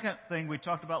 Second thing we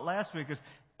talked about last week is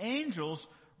angels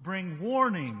bring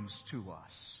warnings to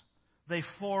us. They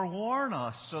forewarn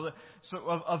us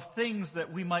of things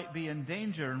that we might be in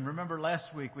danger. And remember last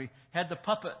week we had the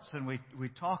puppets and we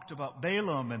talked about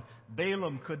Balaam, and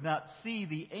Balaam could not see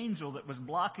the angel that was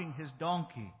blocking his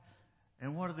donkey.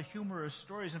 And one of the humorous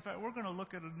stories, in fact, we're going to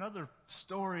look at another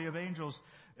story of angels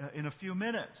in a few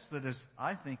minutes that is,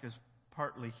 I think, is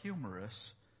partly humorous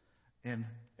in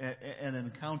an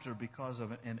encounter because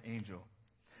of an angel.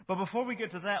 But before we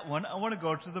get to that one, I want to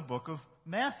go to the book of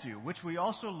Matthew, which we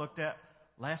also looked at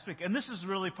last week. And this is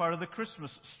really part of the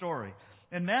Christmas story.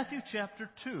 In Matthew chapter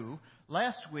 2,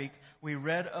 last week, we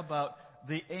read about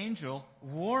the angel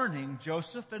warning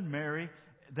Joseph and Mary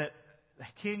that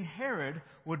King Herod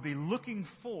would be looking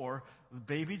for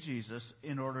baby Jesus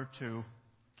in order to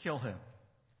kill him.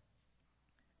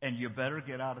 And you better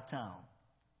get out of town.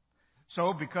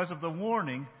 So, because of the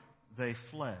warning, they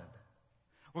fled.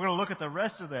 We're going to look at the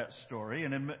rest of that story.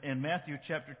 And in Matthew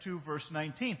chapter 2, verse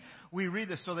 19, we read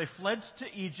this. So they fled to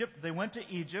Egypt. They went to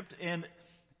Egypt. And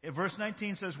verse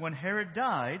 19 says, when Herod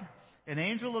died, an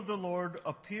angel of the Lord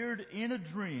appeared in a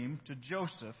dream to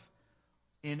Joseph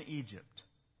in Egypt.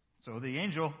 So the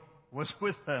angel was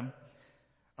with them.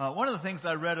 One of the things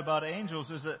I read about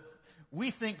angels is that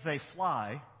we think they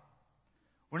fly.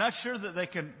 We're not sure that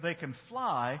they can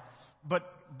fly, but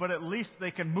at least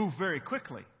they can move very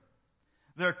quickly.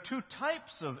 There are two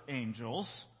types of angels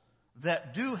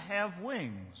that do have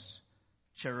wings,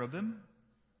 cherubim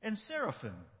and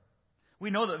seraphim. We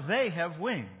know that they have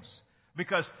wings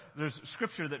because there's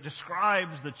scripture that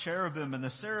describes the cherubim and the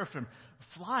seraphim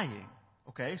flying.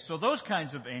 Okay, so those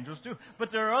kinds of angels do.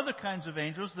 But there are other kinds of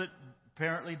angels that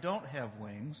apparently don't have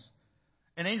wings.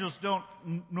 And angels don't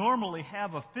normally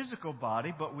have a physical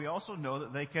body, but we also know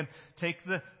that they can take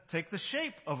the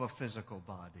shape of a physical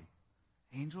body.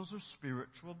 Angels are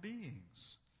spiritual beings.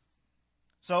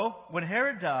 So, when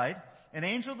Herod died, an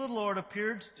angel of the Lord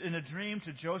appeared in a dream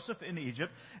to Joseph in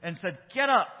Egypt and said, "Get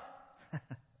up!"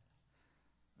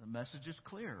 The message is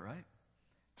clear, right?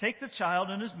 "Take the child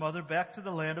and his mother back to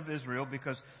the land of Israel,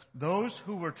 because those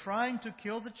who were trying to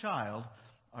kill the child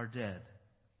are dead."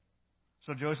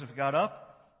 So Joseph got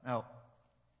up. Now,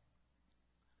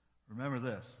 remember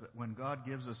this, that when God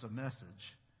gives us a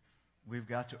message, we've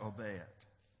got to obey it.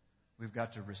 We've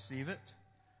got to receive it.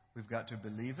 We've got to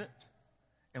believe it.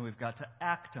 And we've got to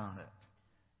act on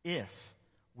it if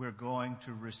we're going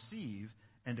to receive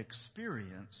and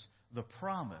experience the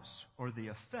promise or the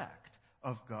effect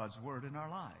of God's Word in our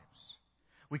lives.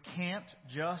 We can't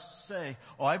just say,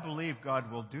 oh, I believe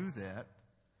God will do that,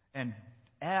 and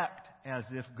act as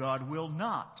if God will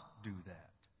not do that.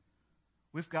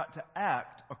 We've got to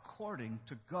act according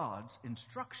to God's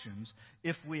instructions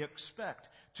if we expect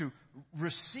to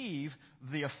receive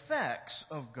the effects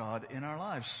of God in our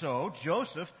lives. So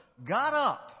Joseph got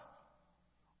up.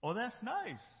 Oh, that's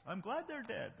nice. I'm glad they're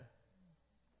dead.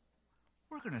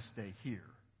 We're going to stay here.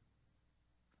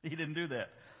 He didn't do that.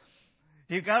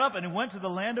 He got up and he went to the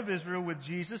land of Israel with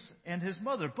Jesus and his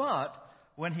mother. But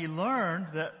when he learned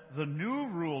that the new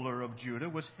ruler of Judah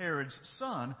was Herod's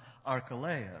son,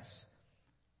 Archelaus,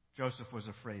 Joseph was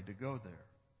afraid to go there.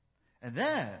 And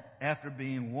then, after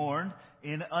being warned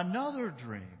in another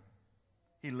dream,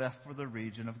 he left for the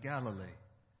region of Galilee.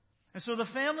 And so the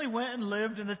family went and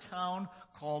lived in a town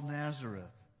called Nazareth.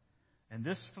 And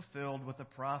this fulfilled what the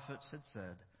prophets had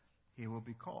said. He will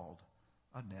be called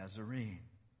a Nazarene.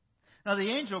 Now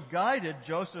the angel guided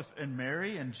Joseph and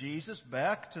Mary and Jesus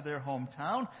back to their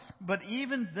hometown, but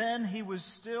even then he was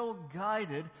still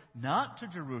guided not to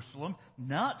Jerusalem,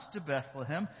 not to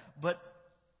Bethlehem, but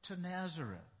to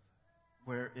Nazareth,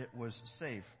 where it was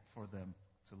safe for them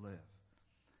to live.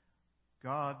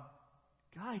 God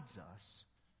guides us,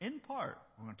 in part.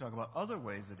 We're going to talk about other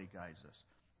ways that He guides us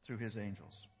through His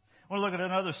angels. I want to look at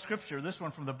another scripture, this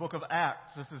one from the book of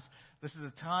Acts. This is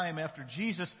a time after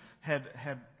Jesus had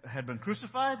been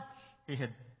crucified. He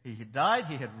had died.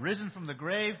 He had risen from the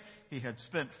grave. He had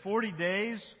spent 40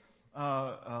 days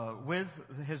with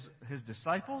his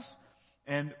disciples,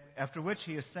 and after which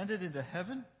He ascended into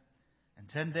heaven. And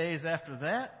 10 days after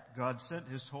that, God sent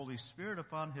His Holy Spirit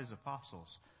upon His apostles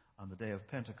on the day of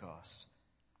Pentecost.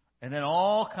 And then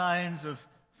all kinds of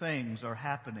things are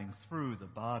happening through the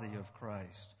body of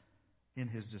Christ in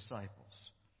His disciples.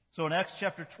 So in Acts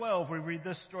chapter 12, we read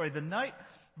this story. The night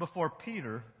before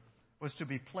Peter was to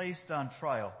be placed on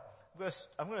trial.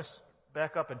 I'm going to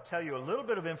back up and tell you a little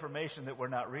bit of information that we're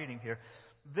not reading here.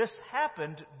 This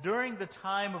happened during the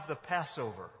time of the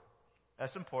Passover.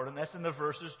 That's important. That's in the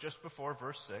verses just before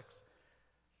verse 6.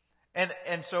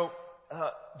 And so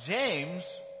James,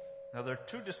 now there are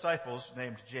two disciples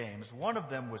named James. One of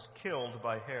them was killed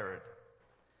by Herod.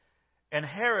 And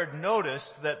Herod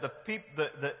noticed that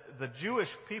the Jewish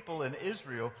people in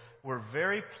Israel were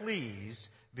very pleased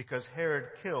because Herod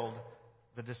killed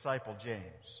the disciple James.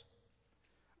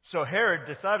 So Herod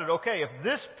decided, okay, if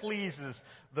this pleases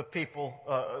the people,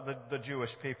 the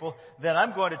Jewish people, then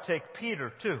I'm going to take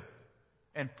Peter too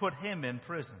and put him in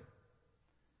prison.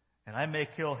 And I may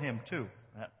kill him too.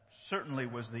 That certainly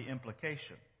was the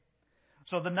implication.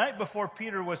 So the night before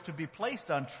Peter was to be placed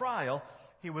on trial,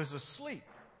 he was asleep.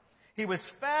 He was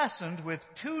fastened with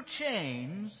 2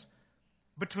 chains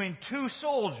between 2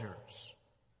 soldiers.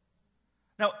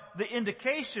 Now, the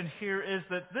indication here is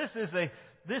that this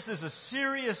is a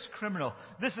serious criminal.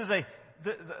 This is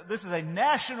a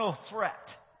national threat,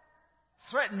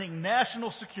 threatening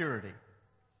national security.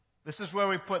 This is where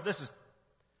we put this is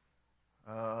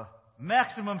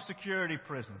maximum security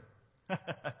prison.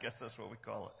 I guess that's what we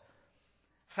call it.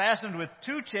 Fastened with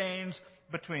 2 chains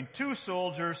between 2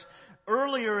 soldiers.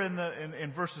 Earlier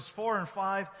in verses 4 and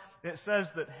 5, it says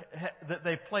that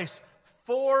they placed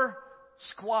 4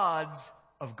 squads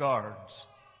of guards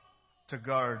to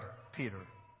guard Peter.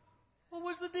 What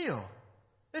was the deal?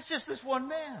 It's just this one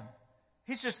man.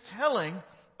 He's just telling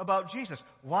about Jesus.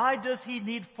 Why does he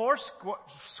need 4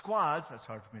 squads, that's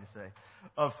hard for me to say,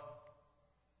 of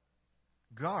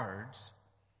guards,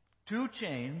 2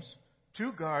 chains,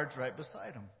 2 guards right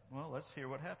beside him? Well, let's hear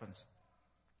what happens.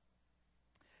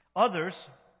 Others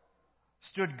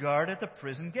stood guard at the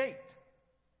prison gate.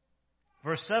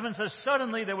 Verse 7 says,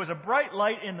 suddenly there was a bright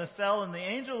light in the cell, and the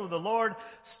angel of the Lord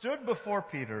stood before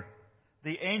Peter.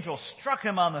 The angel struck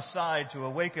him on the side to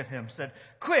awaken him, said,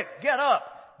 quick, get up!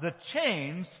 The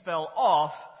chains fell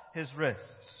off his wrists.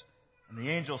 And the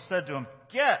angel said to him,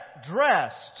 get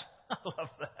dressed. I love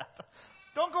that.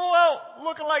 Don't go out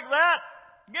looking like that.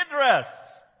 Get dressed.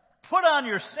 Put on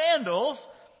your sandals,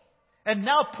 and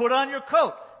now put on your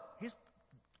coat. He's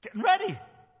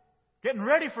getting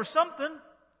ready for something.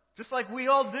 Just like we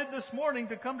all did this morning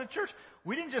to come to church.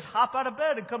 We didn't just hop out of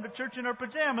bed and come to church in our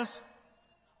pajamas.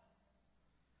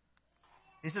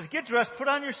 He says, get dressed, put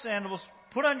on your sandals,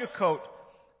 put on your coat,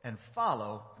 and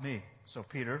follow me. So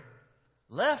Peter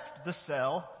left the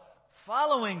cell,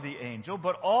 following the angel,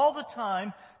 but all the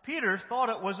time, Peter thought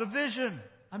it was a vision.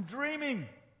 I'm dreaming.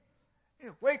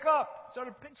 Wake up.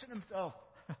 Started pinching himself.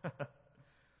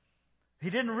 He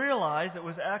didn't realize it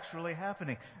was actually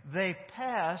happening. They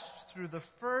passed through the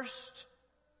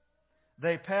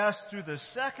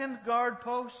second guard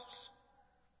posts.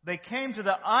 They came to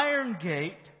the iron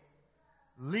gate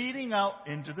leading out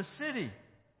into the city.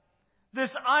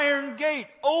 This iron gate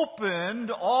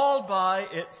opened all by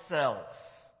itself.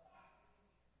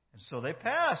 And so they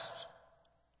passed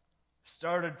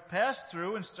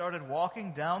through and started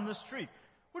walking down the street.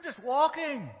 We're just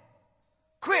walking.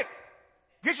 Quick!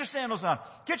 Get your sandals on.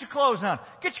 Get your clothes on.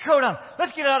 Get your coat on.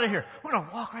 Let's get out of here. We're going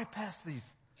to walk right past these.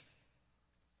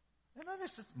 And then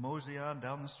just mosey on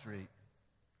down the street.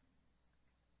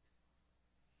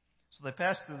 So they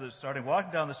passed through starting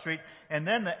walking down the street, and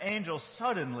then the angel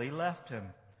suddenly left him.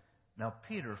 Now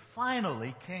Peter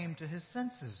finally came to his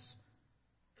senses.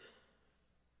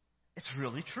 It's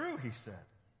really true, he said.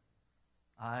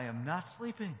 I am not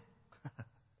sleeping.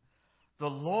 The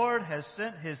Lord has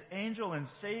sent His angel and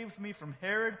saved me from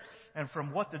Herod and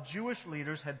from what the Jewish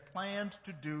leaders had planned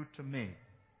to do to me.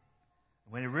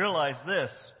 When he realized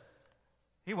this,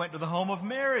 he went to the home of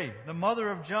Mary, the mother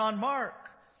of John Mark,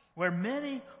 where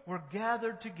many were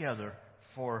gathered together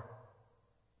for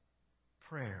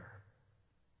prayer.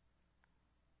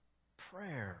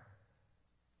 Prayer.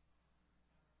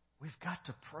 We've got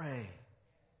to pray,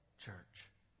 church,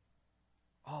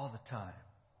 all the time.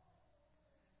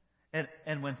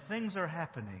 And when things are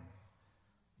happening,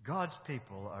 God's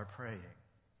people are praying.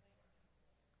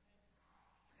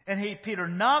 And Peter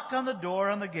knocked on the door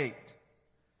on the gate.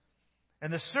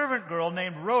 And the servant girl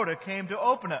named Rhoda came to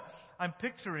open it. I'm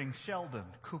picturing Sheldon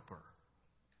Cooper.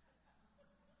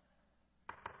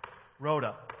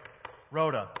 Rhoda.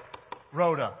 Rhoda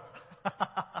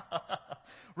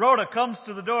comes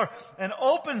to the door and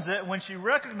opens it. When she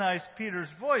recognized Peter's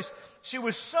voice, she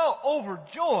was so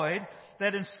overjoyed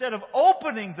that instead of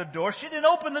opening the door, she didn't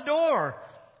open the door.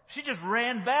 She just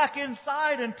ran back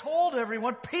inside and told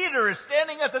everyone, Peter is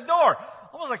standing at the door.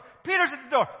 Almost like, Peter's at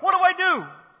the door. What do I do?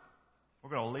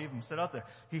 We're going to leave him sit out there.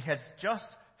 He has just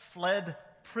fled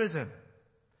prison.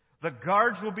 The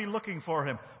guards will be looking for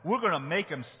him. We're going to make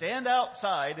him stand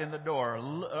outside the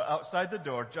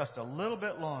door just a little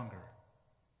bit longer.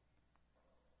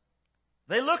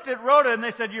 They looked at Rhoda and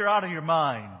they said, you're out of your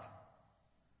mind.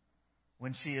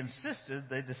 When she insisted,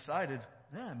 they decided,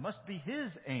 it must be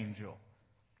his angel.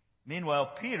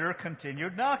 Meanwhile, Peter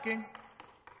continued knocking.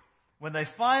 When they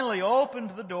finally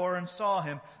opened the door and saw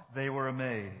him, they were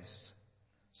amazed.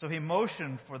 So he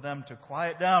motioned for them to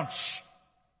quiet down. Shh!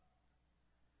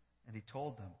 And he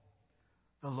told them,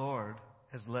 the Lord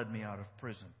has led me out of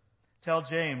prison. Tell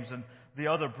James and the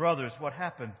other brothers what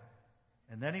happened.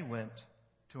 And then he went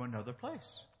to another place.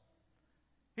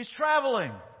 He's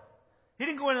traveling. He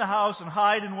didn't go into the house and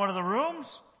hide in one of the rooms.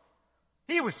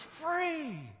 He was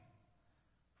free.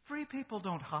 Free people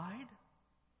don't hide.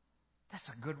 That's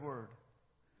a good word.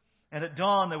 And at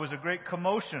dawn there was a great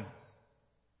commotion.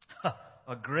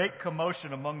 A great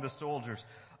commotion among the soldiers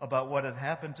about what had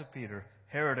happened to Peter.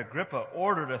 Herod Agrippa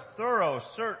ordered a thorough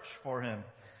search for him.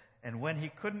 And when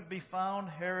he couldn't be found,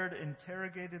 Herod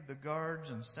interrogated the guards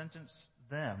and sentenced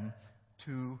them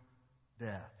to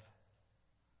death.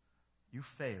 You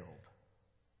failed.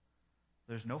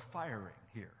 There's no firing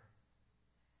here.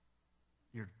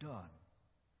 You're done.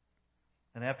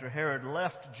 And after Herod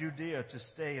left Judea to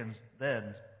stay in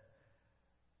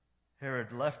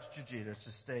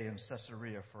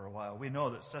Caesarea for a while. We know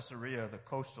that Caesarea, the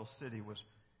coastal city, was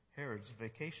Herod's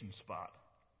vacation spot.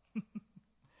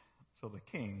 So the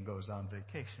king goes on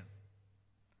vacation.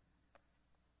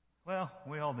 Well,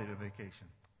 we all need a vacation.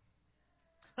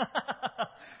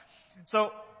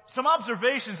 So, some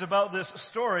observations about this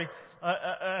story.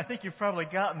 I think you've probably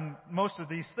gotten most of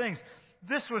these things.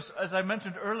 This was, as I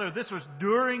mentioned earlier, this was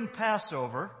during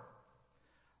Passover,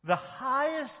 the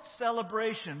highest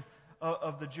celebration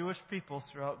of the Jewish people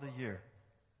throughout the year.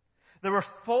 There were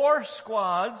 4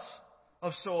 squads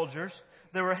of soldiers.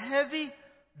 There were heavy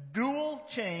dual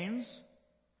chains.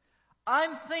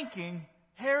 I'm thinking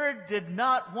Herod did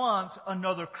not want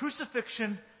another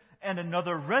crucifixion and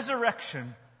another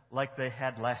resurrection like they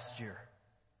had last year.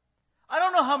 I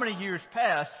don't know how many years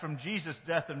passed from Jesus'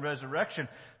 death and resurrection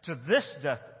to this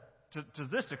death, to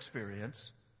this experience.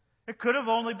 It could have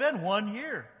only been 1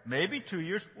 year, maybe 2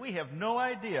 years. We have no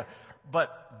idea.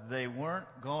 But they weren't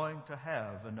going to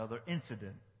have another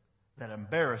incident that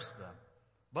embarrassed them.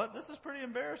 But this is pretty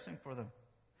embarrassing for them.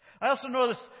 I also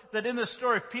notice that in this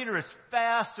story, Peter is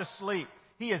fast asleep.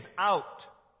 He is out.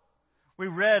 We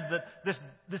read that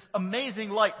this amazing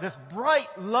light, this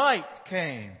bright light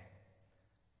came.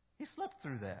 He slept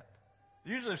through that.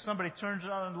 Usually if somebody turns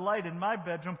on the light in my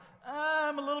bedroom,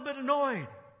 I'm a little bit annoyed.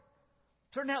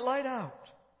 Turn that light out.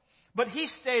 But he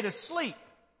stayed asleep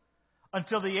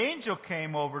until the angel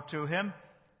came over to him.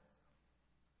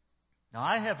 Now,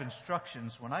 I have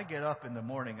instructions when I get up in the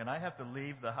morning and I have to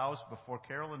leave the house before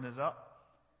Carolyn is up.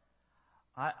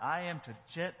 I am to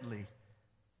gently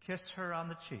kiss her on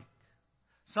the cheek.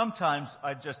 Sometimes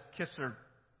I just kiss her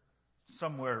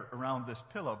somewhere around this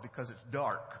pillow because it's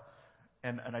dark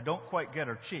and I don't quite get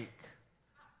her cheek.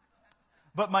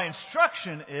 But my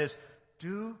instruction is,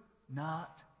 do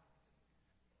not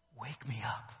wake me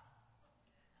up.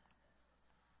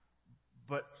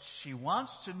 But she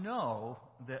wants to know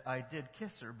that I did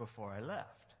kiss her before I left.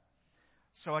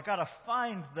 So I got to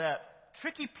find that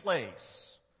tricky place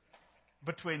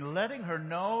between letting her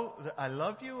know that I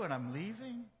love you and I'm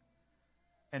leaving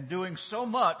and doing so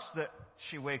much that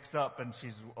she wakes up and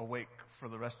she's awake for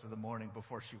the rest of the morning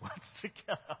before she wants to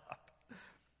get up.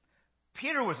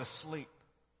 Peter was asleep.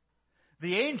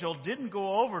 The angel didn't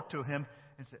go over to him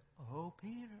and say, "Oh,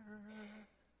 Peter.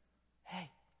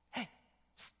 Hey, Peter."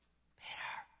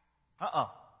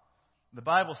 The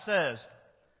Bible says,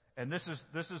 and this is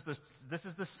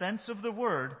the sense of the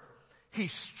word, he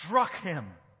struck him.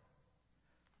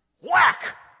 Whack!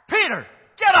 Peter,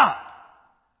 get up!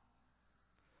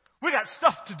 We got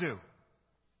stuff to do.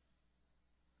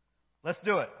 Let's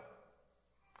do it.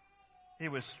 He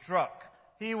was struck.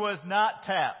 He was not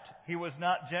tapped. He was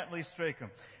not gently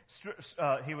stricken.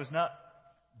 He was not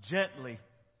gently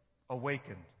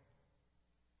awakened.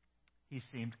 He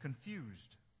seemed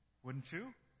confused, wouldn't you?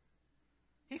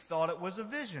 He thought it was a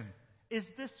vision. Is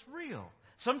this real?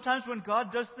 Sometimes when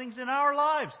God does things in our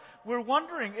lives, we're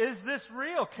wondering, is this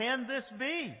real? Can this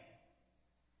be?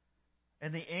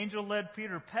 And the angel led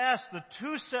Peter past the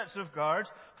two sets of guards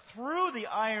through the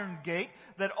iron gate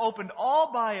that opened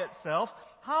all by itself.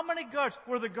 How many guards?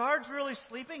 Were the guards really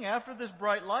sleeping after this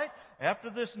bright light?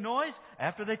 After this noise?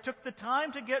 After they took the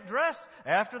time to get dressed?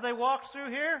 After they walked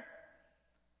through here?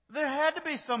 There had to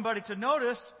be somebody to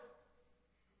notice.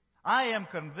 I am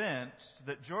convinced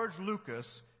that George Lucas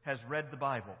has read the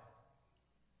Bible.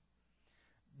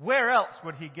 Where else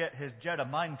would he get his Jedi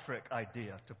mind trick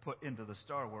idea to put into the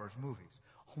Star Wars movies?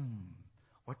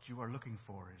 What you are looking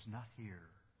for is not here.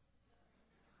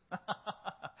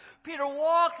 Peter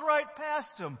walked right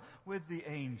past him with the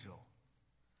angel.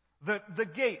 The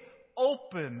gate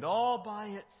opened all by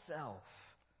itself,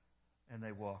 and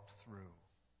they walked through.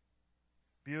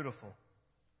 Beautiful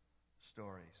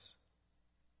stories.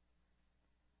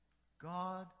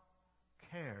 God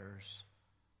cares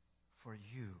for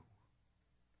you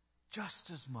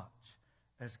just as much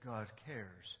as God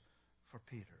cares for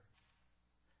Peter.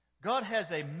 God has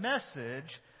a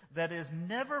message that is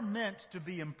never meant to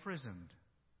be imprisoned.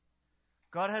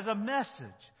 God has a message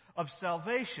of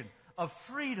salvation, of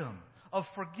freedom, of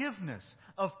forgiveness,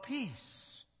 of peace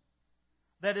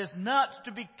that is not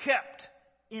to be kept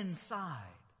inside.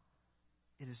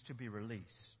 It is to be released.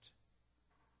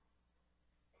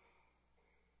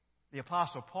 The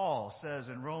Apostle Paul says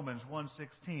in Romans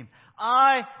 1:16,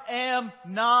 I am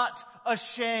not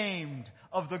ashamed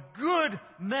of the good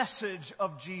message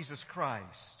of Jesus Christ.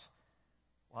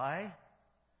 Why?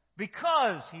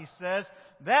 Because, he says,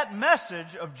 that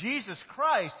message of Jesus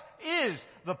Christ is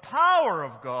the power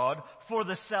of God for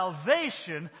the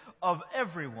salvation of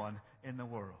everyone in the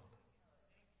world.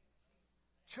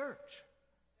 Church,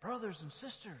 brothers and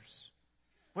sisters,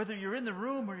 whether you're in the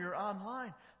room or you're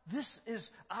online, this is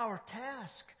our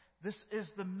task. This is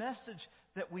the message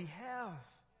that we have.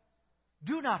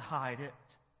 Do not hide it.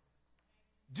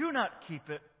 Do not keep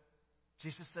it.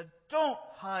 Jesus said, don't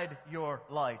hide your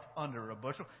light under a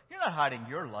bushel. You're not hiding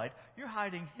your light. You're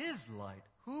hiding His light.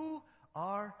 Who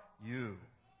are you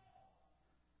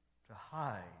to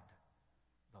hide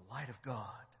the light of God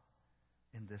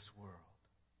in this world?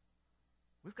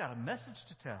 We've got a message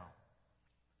to tell.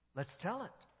 Let's tell it.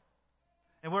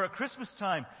 And we're at Christmas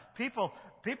time. People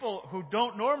who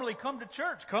don't normally come to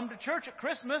church at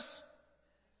Christmas.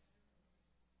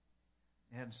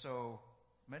 And so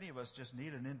many of us just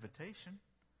need an invitation.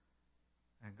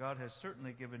 And God has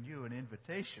certainly given you an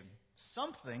invitation,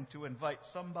 something to invite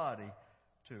somebody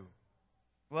to.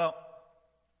 Well,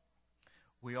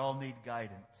 we all need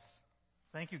guidance.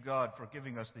 Thank you, God, for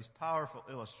giving us these powerful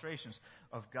illustrations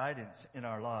of guidance in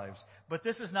our lives. But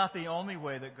this is not the only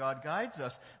way that God guides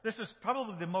us. This is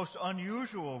probably the most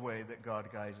unusual way that God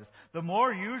guides us. The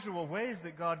more usual ways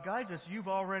that God guides us, you've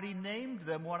already named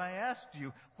them when I asked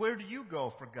you, where do you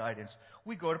go for guidance?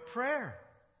 We go to prayer.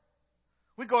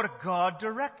 We go to God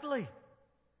directly.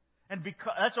 And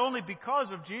that's only because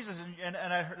of Jesus. And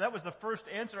I heard, that was the first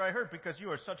answer I heard, because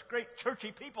you are such great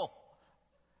churchy people.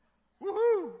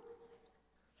 Woohoo!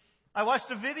 I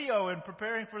watched a video in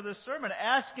preparing for this sermon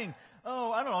asking,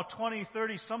 20,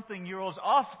 30-something-year-olds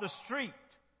off the street,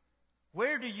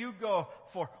 where do you go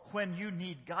for when you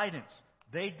need guidance?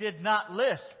 They did not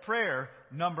list prayer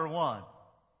number one.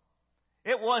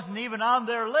 It wasn't even on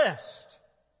their list.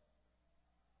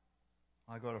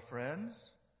 I go to friends.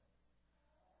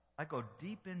 I go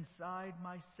deep inside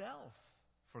myself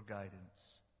for guidance.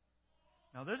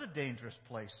 Now, there's a dangerous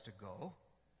place to go.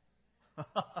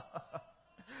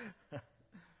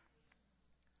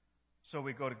 So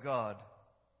we go to God.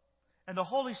 And the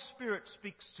Holy Spirit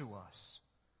speaks to us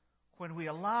when we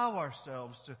allow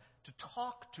ourselves to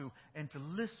talk to and to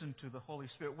listen to the Holy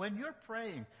Spirit. When you're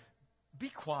praying, be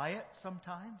quiet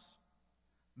sometimes.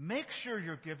 Make sure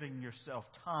you're giving yourself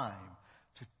time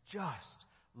to just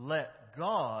let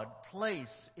God place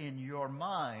in your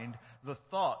mind the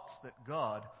thoughts that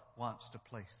God wants to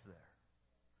place there.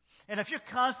 And if you're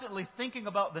constantly thinking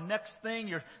about the next thing,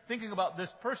 you're thinking about this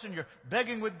person, you're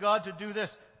begging with God to do this,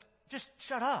 just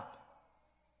shut up.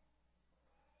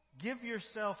 Give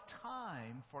yourself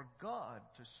time for God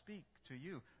to speak to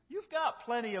you. You've got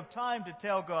plenty of time to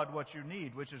tell God what you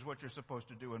need, which is what you're supposed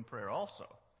to do in prayer also.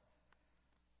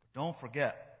 But don't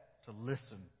forget to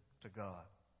listen to God.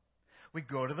 We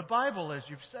go to the Bible, as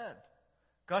you've said.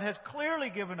 God has clearly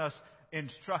given us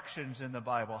instructions in the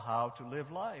Bible how to live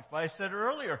life. I said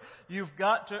earlier, you've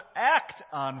got to act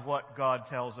on what God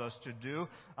tells us to do,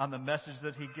 on the message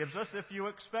that He gives us, if you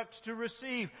expect to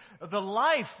receive the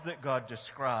life that God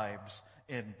describes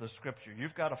in the Scripture.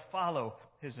 You've got to follow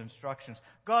His instructions.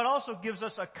 God also gives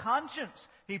us a conscience.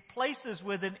 He places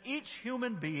within each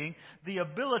human being the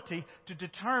ability to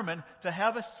determine, to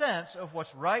have a sense of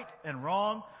what's right and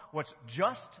wrong, what's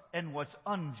just and what's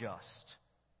unjust.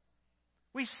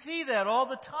 We see that all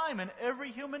the time in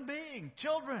every human being.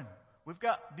 Children, we've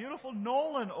got beautiful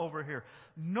Nolan over here.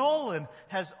 Nolan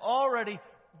has already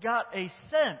got a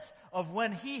sense of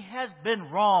when he has been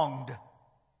wronged.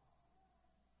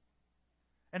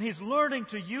 And he's learning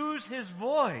to use his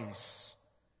voice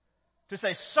to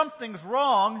say, something's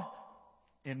wrong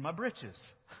in my britches.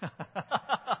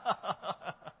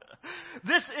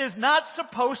 This is not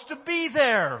supposed to be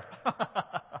there.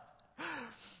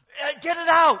 Get it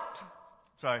out.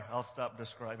 Sorry, I'll stop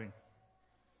describing.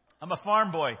 I'm a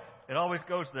farm boy. It always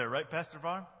goes there, right, Pastor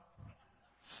Vaughn?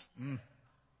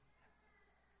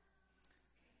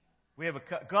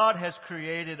 God has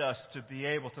created us to be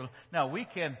able to. Now we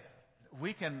can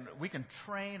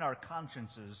train our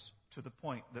consciences to the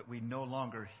point that we no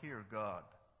longer hear God,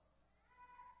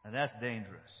 and that's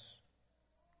dangerous.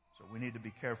 So we need to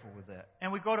be careful with that.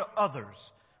 And we go to others.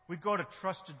 We go to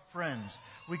trusted friends.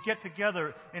 We get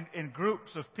together in groups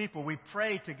of people. We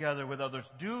pray together with others.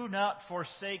 Do not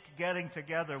forsake getting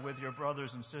together with your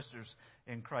brothers and sisters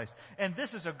in Christ. And this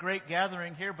is a great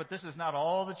gathering here, but this is not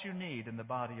all that you need in the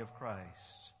body of Christ.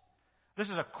 This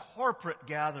is a corporate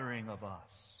gathering of us.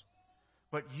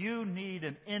 But you need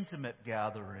an intimate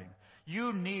gathering.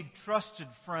 You need trusted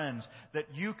friends that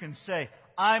you can say,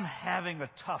 I'm having a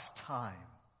tough time.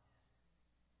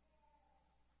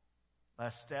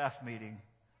 Last staff meeting,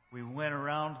 we went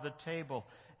around the table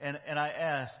and I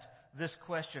asked this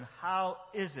question: how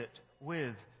is it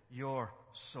with your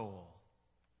soul?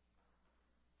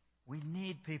 We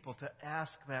need people to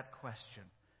ask that question.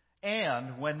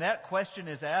 And when that question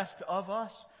is asked of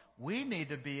us, we need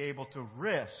to be able to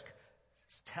risk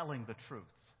telling the truth.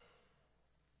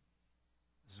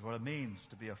 This is what it means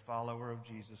to be a follower of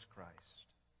Jesus Christ.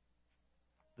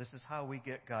 This is how we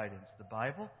get guidance. The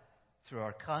Bible, through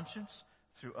our conscience,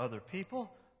 through other people,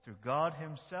 through God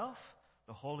Himself,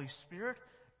 the Holy Spirit,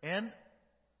 and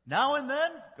now and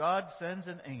then, God sends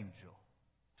an angel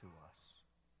to us.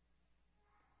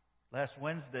 Last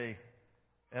Wednesday,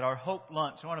 at our Hope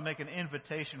Lunch, I want to make an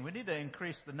invitation. We need to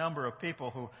increase the number of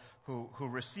people who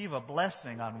receive a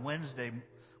blessing on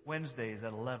Wednesdays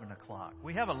at 11 o'clock.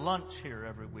 We have a lunch here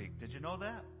every week. Did you know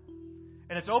that?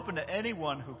 And it's open to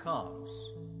anyone who comes.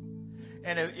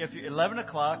 And if 11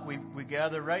 o'clock, we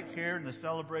gather right here in the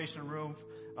celebration room.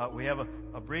 We have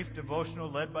a brief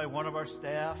devotional led by one of our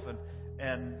staff,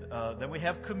 and then we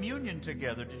have communion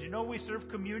together. Did you know we serve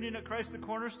communion at Christ the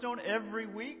Cornerstone every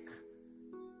week?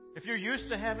 If you're used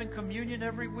to having communion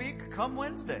every week, come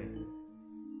Wednesday.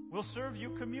 We'll serve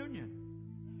you communion.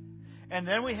 And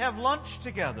then we have lunch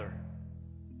together.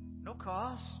 No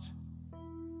cost.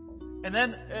 And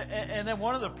then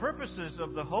one of the purposes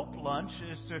of the Hope Lunch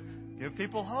is to give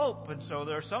people hope. And so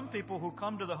there are some people who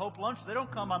come to the Hope Lunch. They don't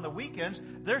come on the weekends.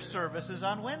 Their service is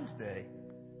on Wednesday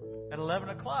at 11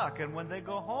 o'clock. And when they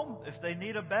go home, if they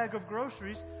need a bag of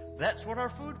groceries, that's what our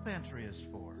food pantry is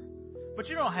for. But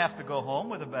you don't have to go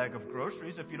home with a bag of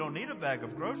groceries if you don't need a bag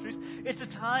of groceries. It's a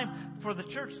time for the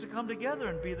church to come together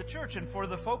and be the church. And for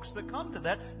the folks that come to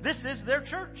that, this is their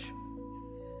church.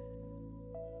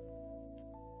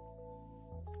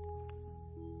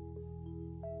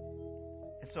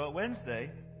 And so at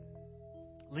Wednesday,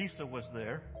 Lisa was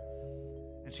there,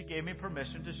 and she gave me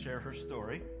permission to share her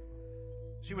story.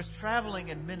 She was traveling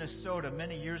in Minnesota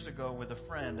many years ago with a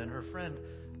friend, and her friend,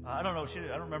 I don't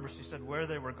remember if she said where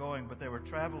they were going, but they were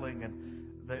traveling,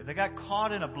 and they got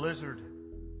caught in a blizzard.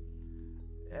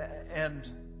 And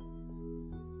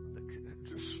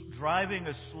driving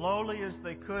as slowly as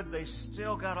they could, they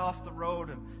still got off the road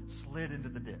and slid into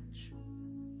the ditch.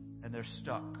 And they're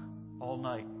stuck all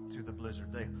night through the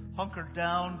blizzard. They hunkered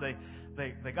down.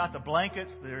 They got the blankets,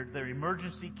 their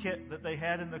emergency kit that they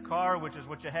had in the car, which is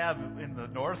what you have in the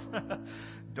north.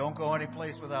 Don't go any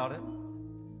place without it.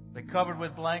 They covered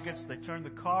with blankets. They turned the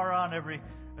car on every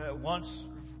once,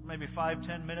 maybe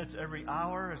 5-10 minutes every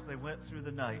hour as they went through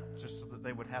the night, just so that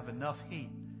they would have enough heat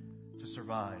to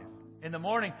survive. In the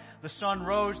morning, the sun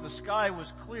rose. The sky was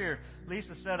clear.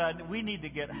 Lisa said, we need to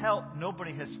get help.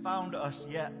 Nobody has found us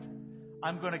yet.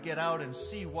 I'm going to get out and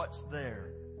see what's there.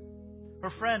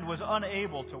 Her friend was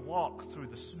unable to walk through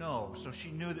the snow, so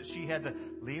she knew that she had to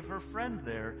leave her friend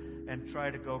there and try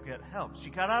to go get help. She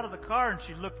got out of the car and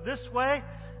she looked this way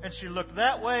and she looked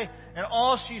that way, and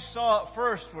all she saw at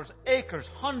first was acres,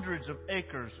 hundreds of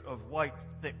acres of white,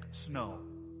 thick snow.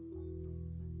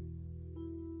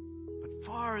 But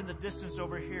far in the distance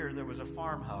over here, there was a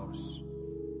farmhouse.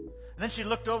 And then she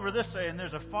looked over this way, and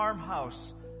there's a farmhouse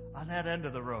on that end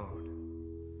of the road.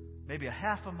 Maybe a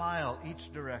half a mile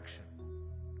each direction.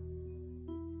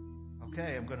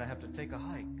 Okay, I'm going to have to take a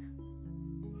hike.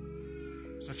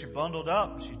 So she bundled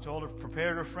up. She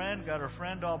prepared her friend, got her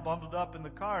friend all bundled up in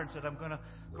the car and said, I'm going to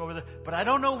go over there. But I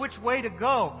don't know which way to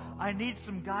go. I need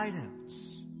some guidance.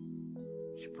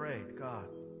 She prayed, God,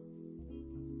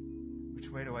 which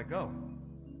way do I go?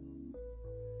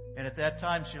 And at that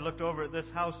time, she looked over at this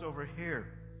house over here.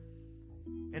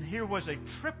 And here was a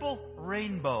triple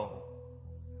rainbow.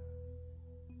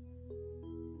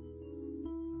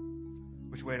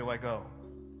 Which way do I go?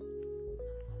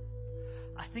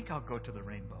 I think I'll go to the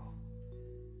rainbow.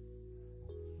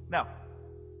 Now,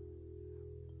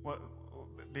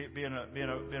 being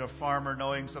a farmer,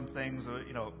 knowing some things,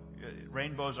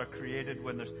 rainbows are created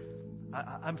when there's.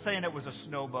 I'm saying it was a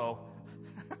snowbow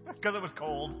because it was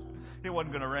cold. It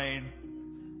wasn't going to rain,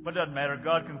 but it doesn't matter.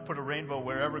 God can put a rainbow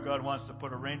wherever God wants to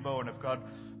put a rainbow, and if God,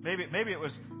 maybe it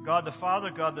was God the Father,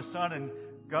 God the Son, and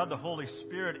God the Holy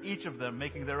Spirit, each of them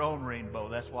making their own rainbow.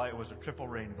 That's why it was a triple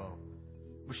rainbow.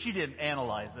 Well, she didn't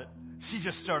analyze it. She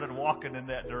just started walking in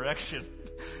that direction.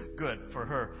 Good for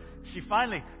her. She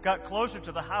finally got closer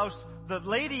to the house. The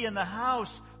lady in the house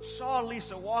saw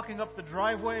Lisa walking up the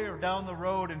driveway or down the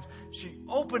road, and she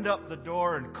opened up the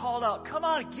door and called out, "Come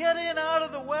on, get in out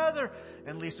of the weather."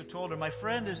 And Lisa told her, "My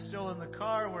friend is still in the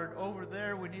car. We're over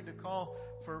there. We need to call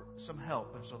for some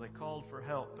help." And so they called for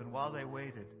help. And while they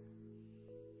waited,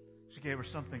 she gave her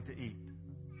something to eat.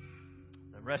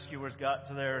 The rescuers got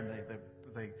to there, and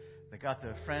they got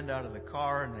the friend out of the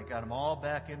car, and they got them all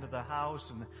back into the house,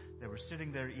 and they were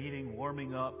sitting there eating,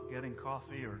 warming up, getting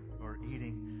coffee or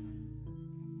eating.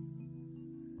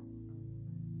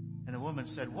 And the woman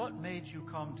said, "What made you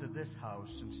come to this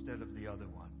house instead of the other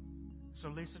one?" So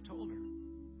Lisa told her.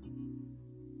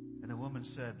 And the woman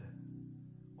said,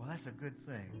 "Well, that's a good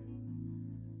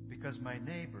thing, because my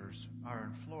neighbors are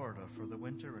in Florida for the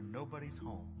winter and nobody's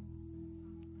home."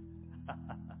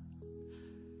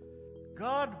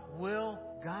 God will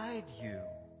guide you.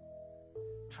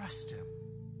 Trust Him.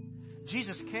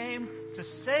 Jesus came to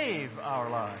save our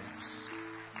lives.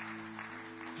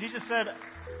 Jesus said,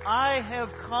 "I have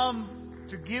come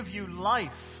to give you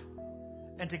life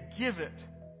and to give it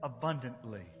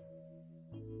abundantly."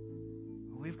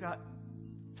 We've got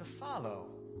to follow.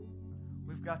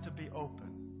 We've got to be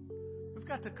open. We've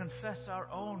got to confess our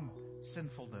own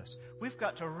sinfulness. We've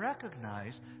got to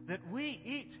recognize that we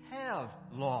each have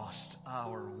lost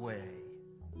our way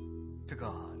to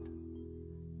God.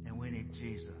 And we need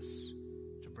Jesus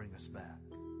to bring us back.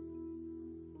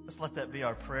 Let's let that be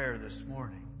our prayer this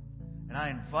morning. And I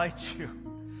invite you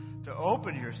to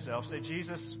open yourself. Say,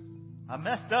 "Jesus, I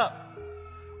messed up."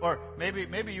 Or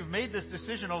maybe you've made this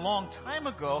decision a long time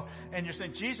ago and you're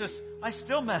saying, "Jesus, I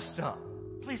still messed up.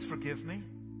 Please forgive me."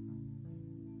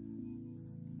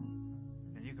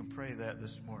 Pray that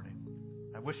this morning.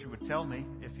 I wish you would tell me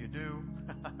if you do.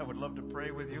 I would love to pray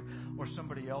with you, or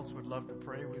somebody else would love to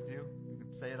pray with you. You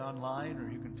can say it online, or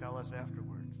you can tell us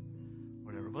afterwards.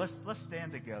 whatever. But let's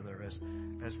stand together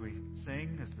as we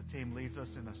sing, as the team leads us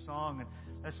in a song. And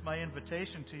that's my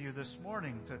invitation to you this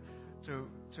morning to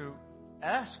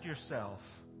ask yourself,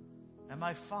 am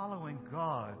I following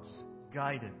God's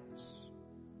guidance?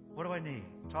 What do I need?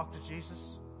 Talk to Jesus.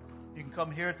 You can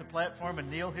come here at the platform and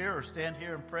kneel here, or stand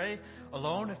here and pray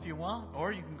alone if you want,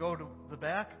 or you can go to the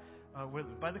back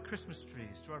by the Christmas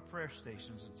trees to our prayer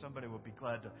stations, and somebody will be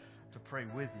glad to pray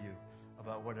with you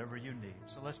about whatever you need.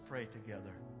 So let's pray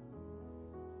together.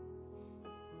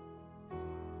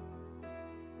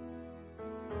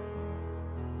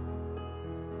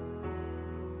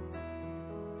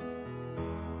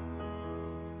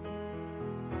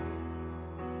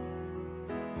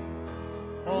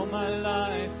 All my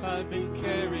life I've been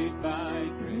carried by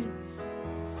grace.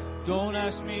 Don't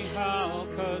ask me how,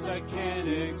 'cause I can't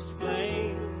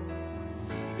explain.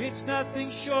 It's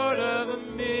nothing short of a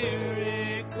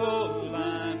miracle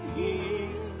I'm here.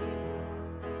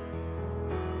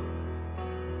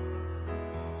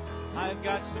 I've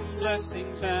got some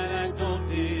blessings that I don't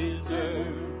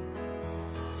deserve.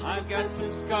 I've got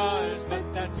some scars, but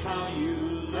that's how you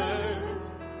learn.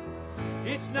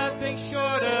 It's nothing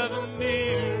short of a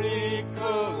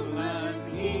miracle I'm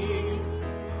here.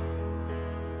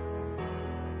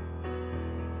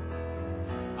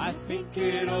 I think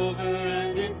it over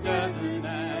and it doesn't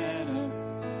add up.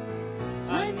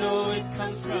 I know it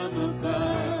comes from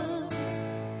above.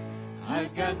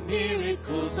 I've got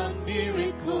miracles on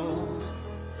miracles,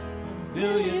 a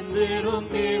million little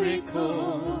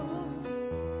miracles.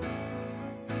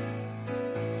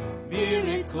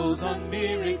 Miracles on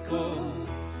miracles,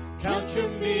 count your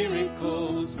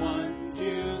miracles. 1,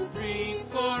 2, 3,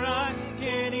 4, I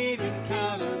can't even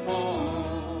count them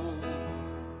all.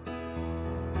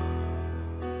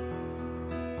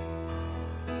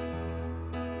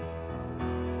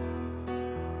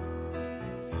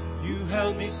 You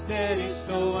held me steady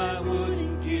so I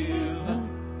wouldn't give up.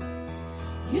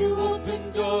 You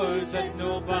opened doors that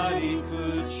nobody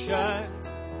could shut.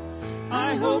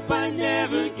 I hope I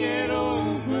never get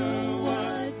over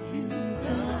what you've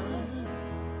done.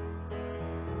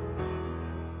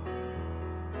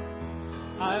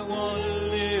 I want to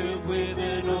live with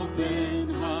an open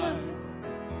heart.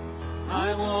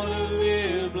 I want to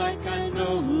live like I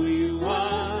know who you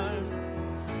are.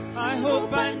 I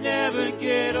hope I never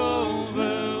get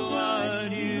over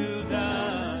what you've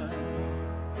done.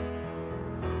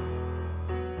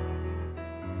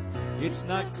 It's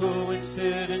not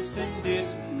coincidence and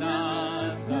it's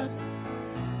not luck.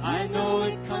 I know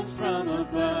it comes from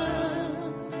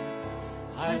above.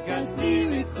 I've got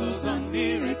miracles on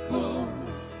miracles,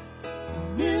 a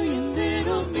million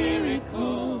little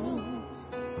miracles.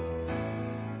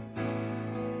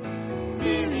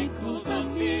 Miracles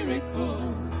on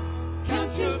miracles,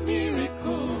 count your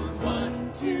miracles.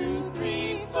 1, 2,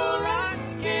 3, 4, I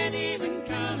can't even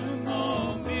count them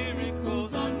all.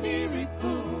 Miracles on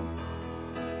miracles,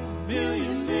 a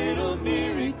million little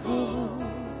miracles.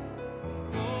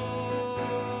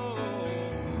 Oh,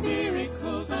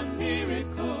 miracles on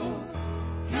miracles,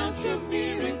 count your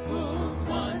miracles.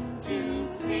 1, 2,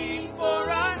 3, 4,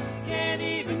 I can't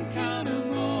even count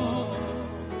them all.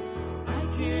 I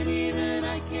can't even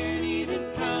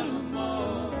count them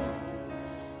all.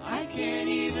 I can't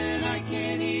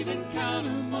even count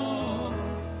them all.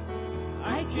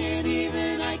 I can't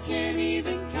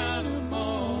even count them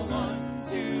all. 1,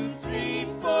 2, 3,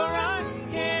 4, I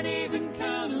can't even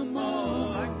count them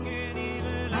all. I can't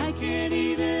even count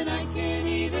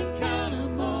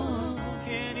them all.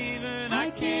 I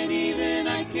can't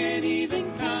even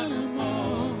count them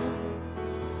all.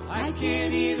 I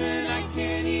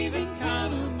can't even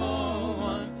count them all.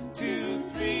 1, 2,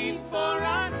 3, 4,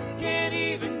 I can't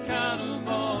even count them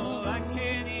all. I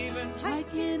can't even.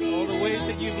 All the ways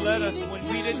that you've led us when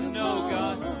we didn't know,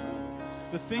 God.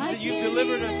 The things that you've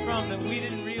delivered us from that we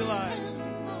didn't realize.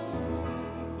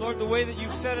 Lord, the way that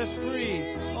you've set us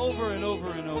free over and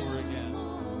over and over again.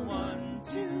 1,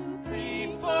 2,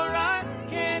 3, 4, I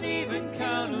can't even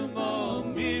count them all.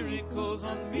 Miracles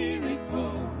on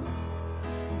miracles,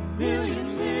 a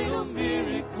million little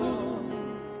miracles.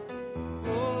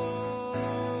 Oh,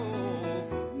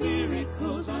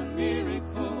 miracles on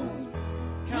miracles,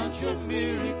 count your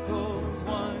miracles.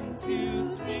 1,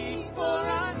 2, 3, 4,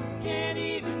 I can't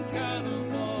even count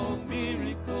them all.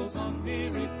 Miracles on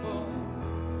miracles,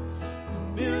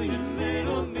 a million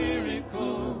little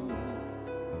miracles.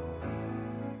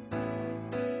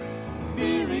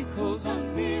 Miracles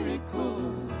on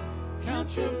miracles, count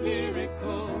your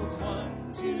miracles.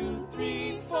 1, 2, 3.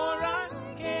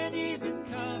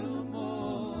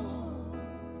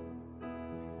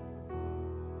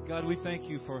 God, we thank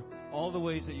you for all the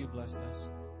ways that you blessed us.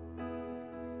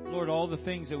 Lord, all the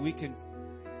things that we can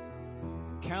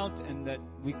count and that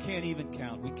we can't even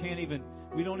count. We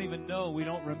don't even know. We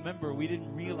don't remember. We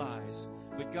didn't realize.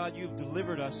 But God, you've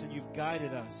delivered us and you've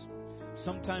guided us.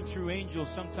 Sometimes through angels,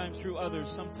 sometimes through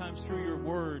others, sometimes through your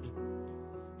word.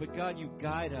 But God, you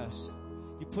guide us.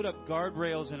 You put up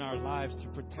guardrails in our lives to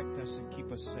protect us and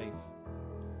keep us safe.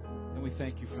 And we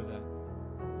thank you for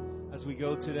that. As we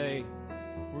go today,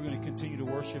 we're going to continue to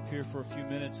worship here for a few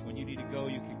minutes. When you need to go,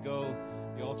 you can go.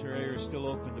 The altar area is still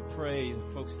open to pray.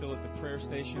 The folks still at the prayer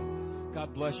station.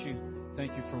 God bless you.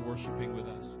 Thank you for worshiping with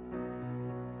us.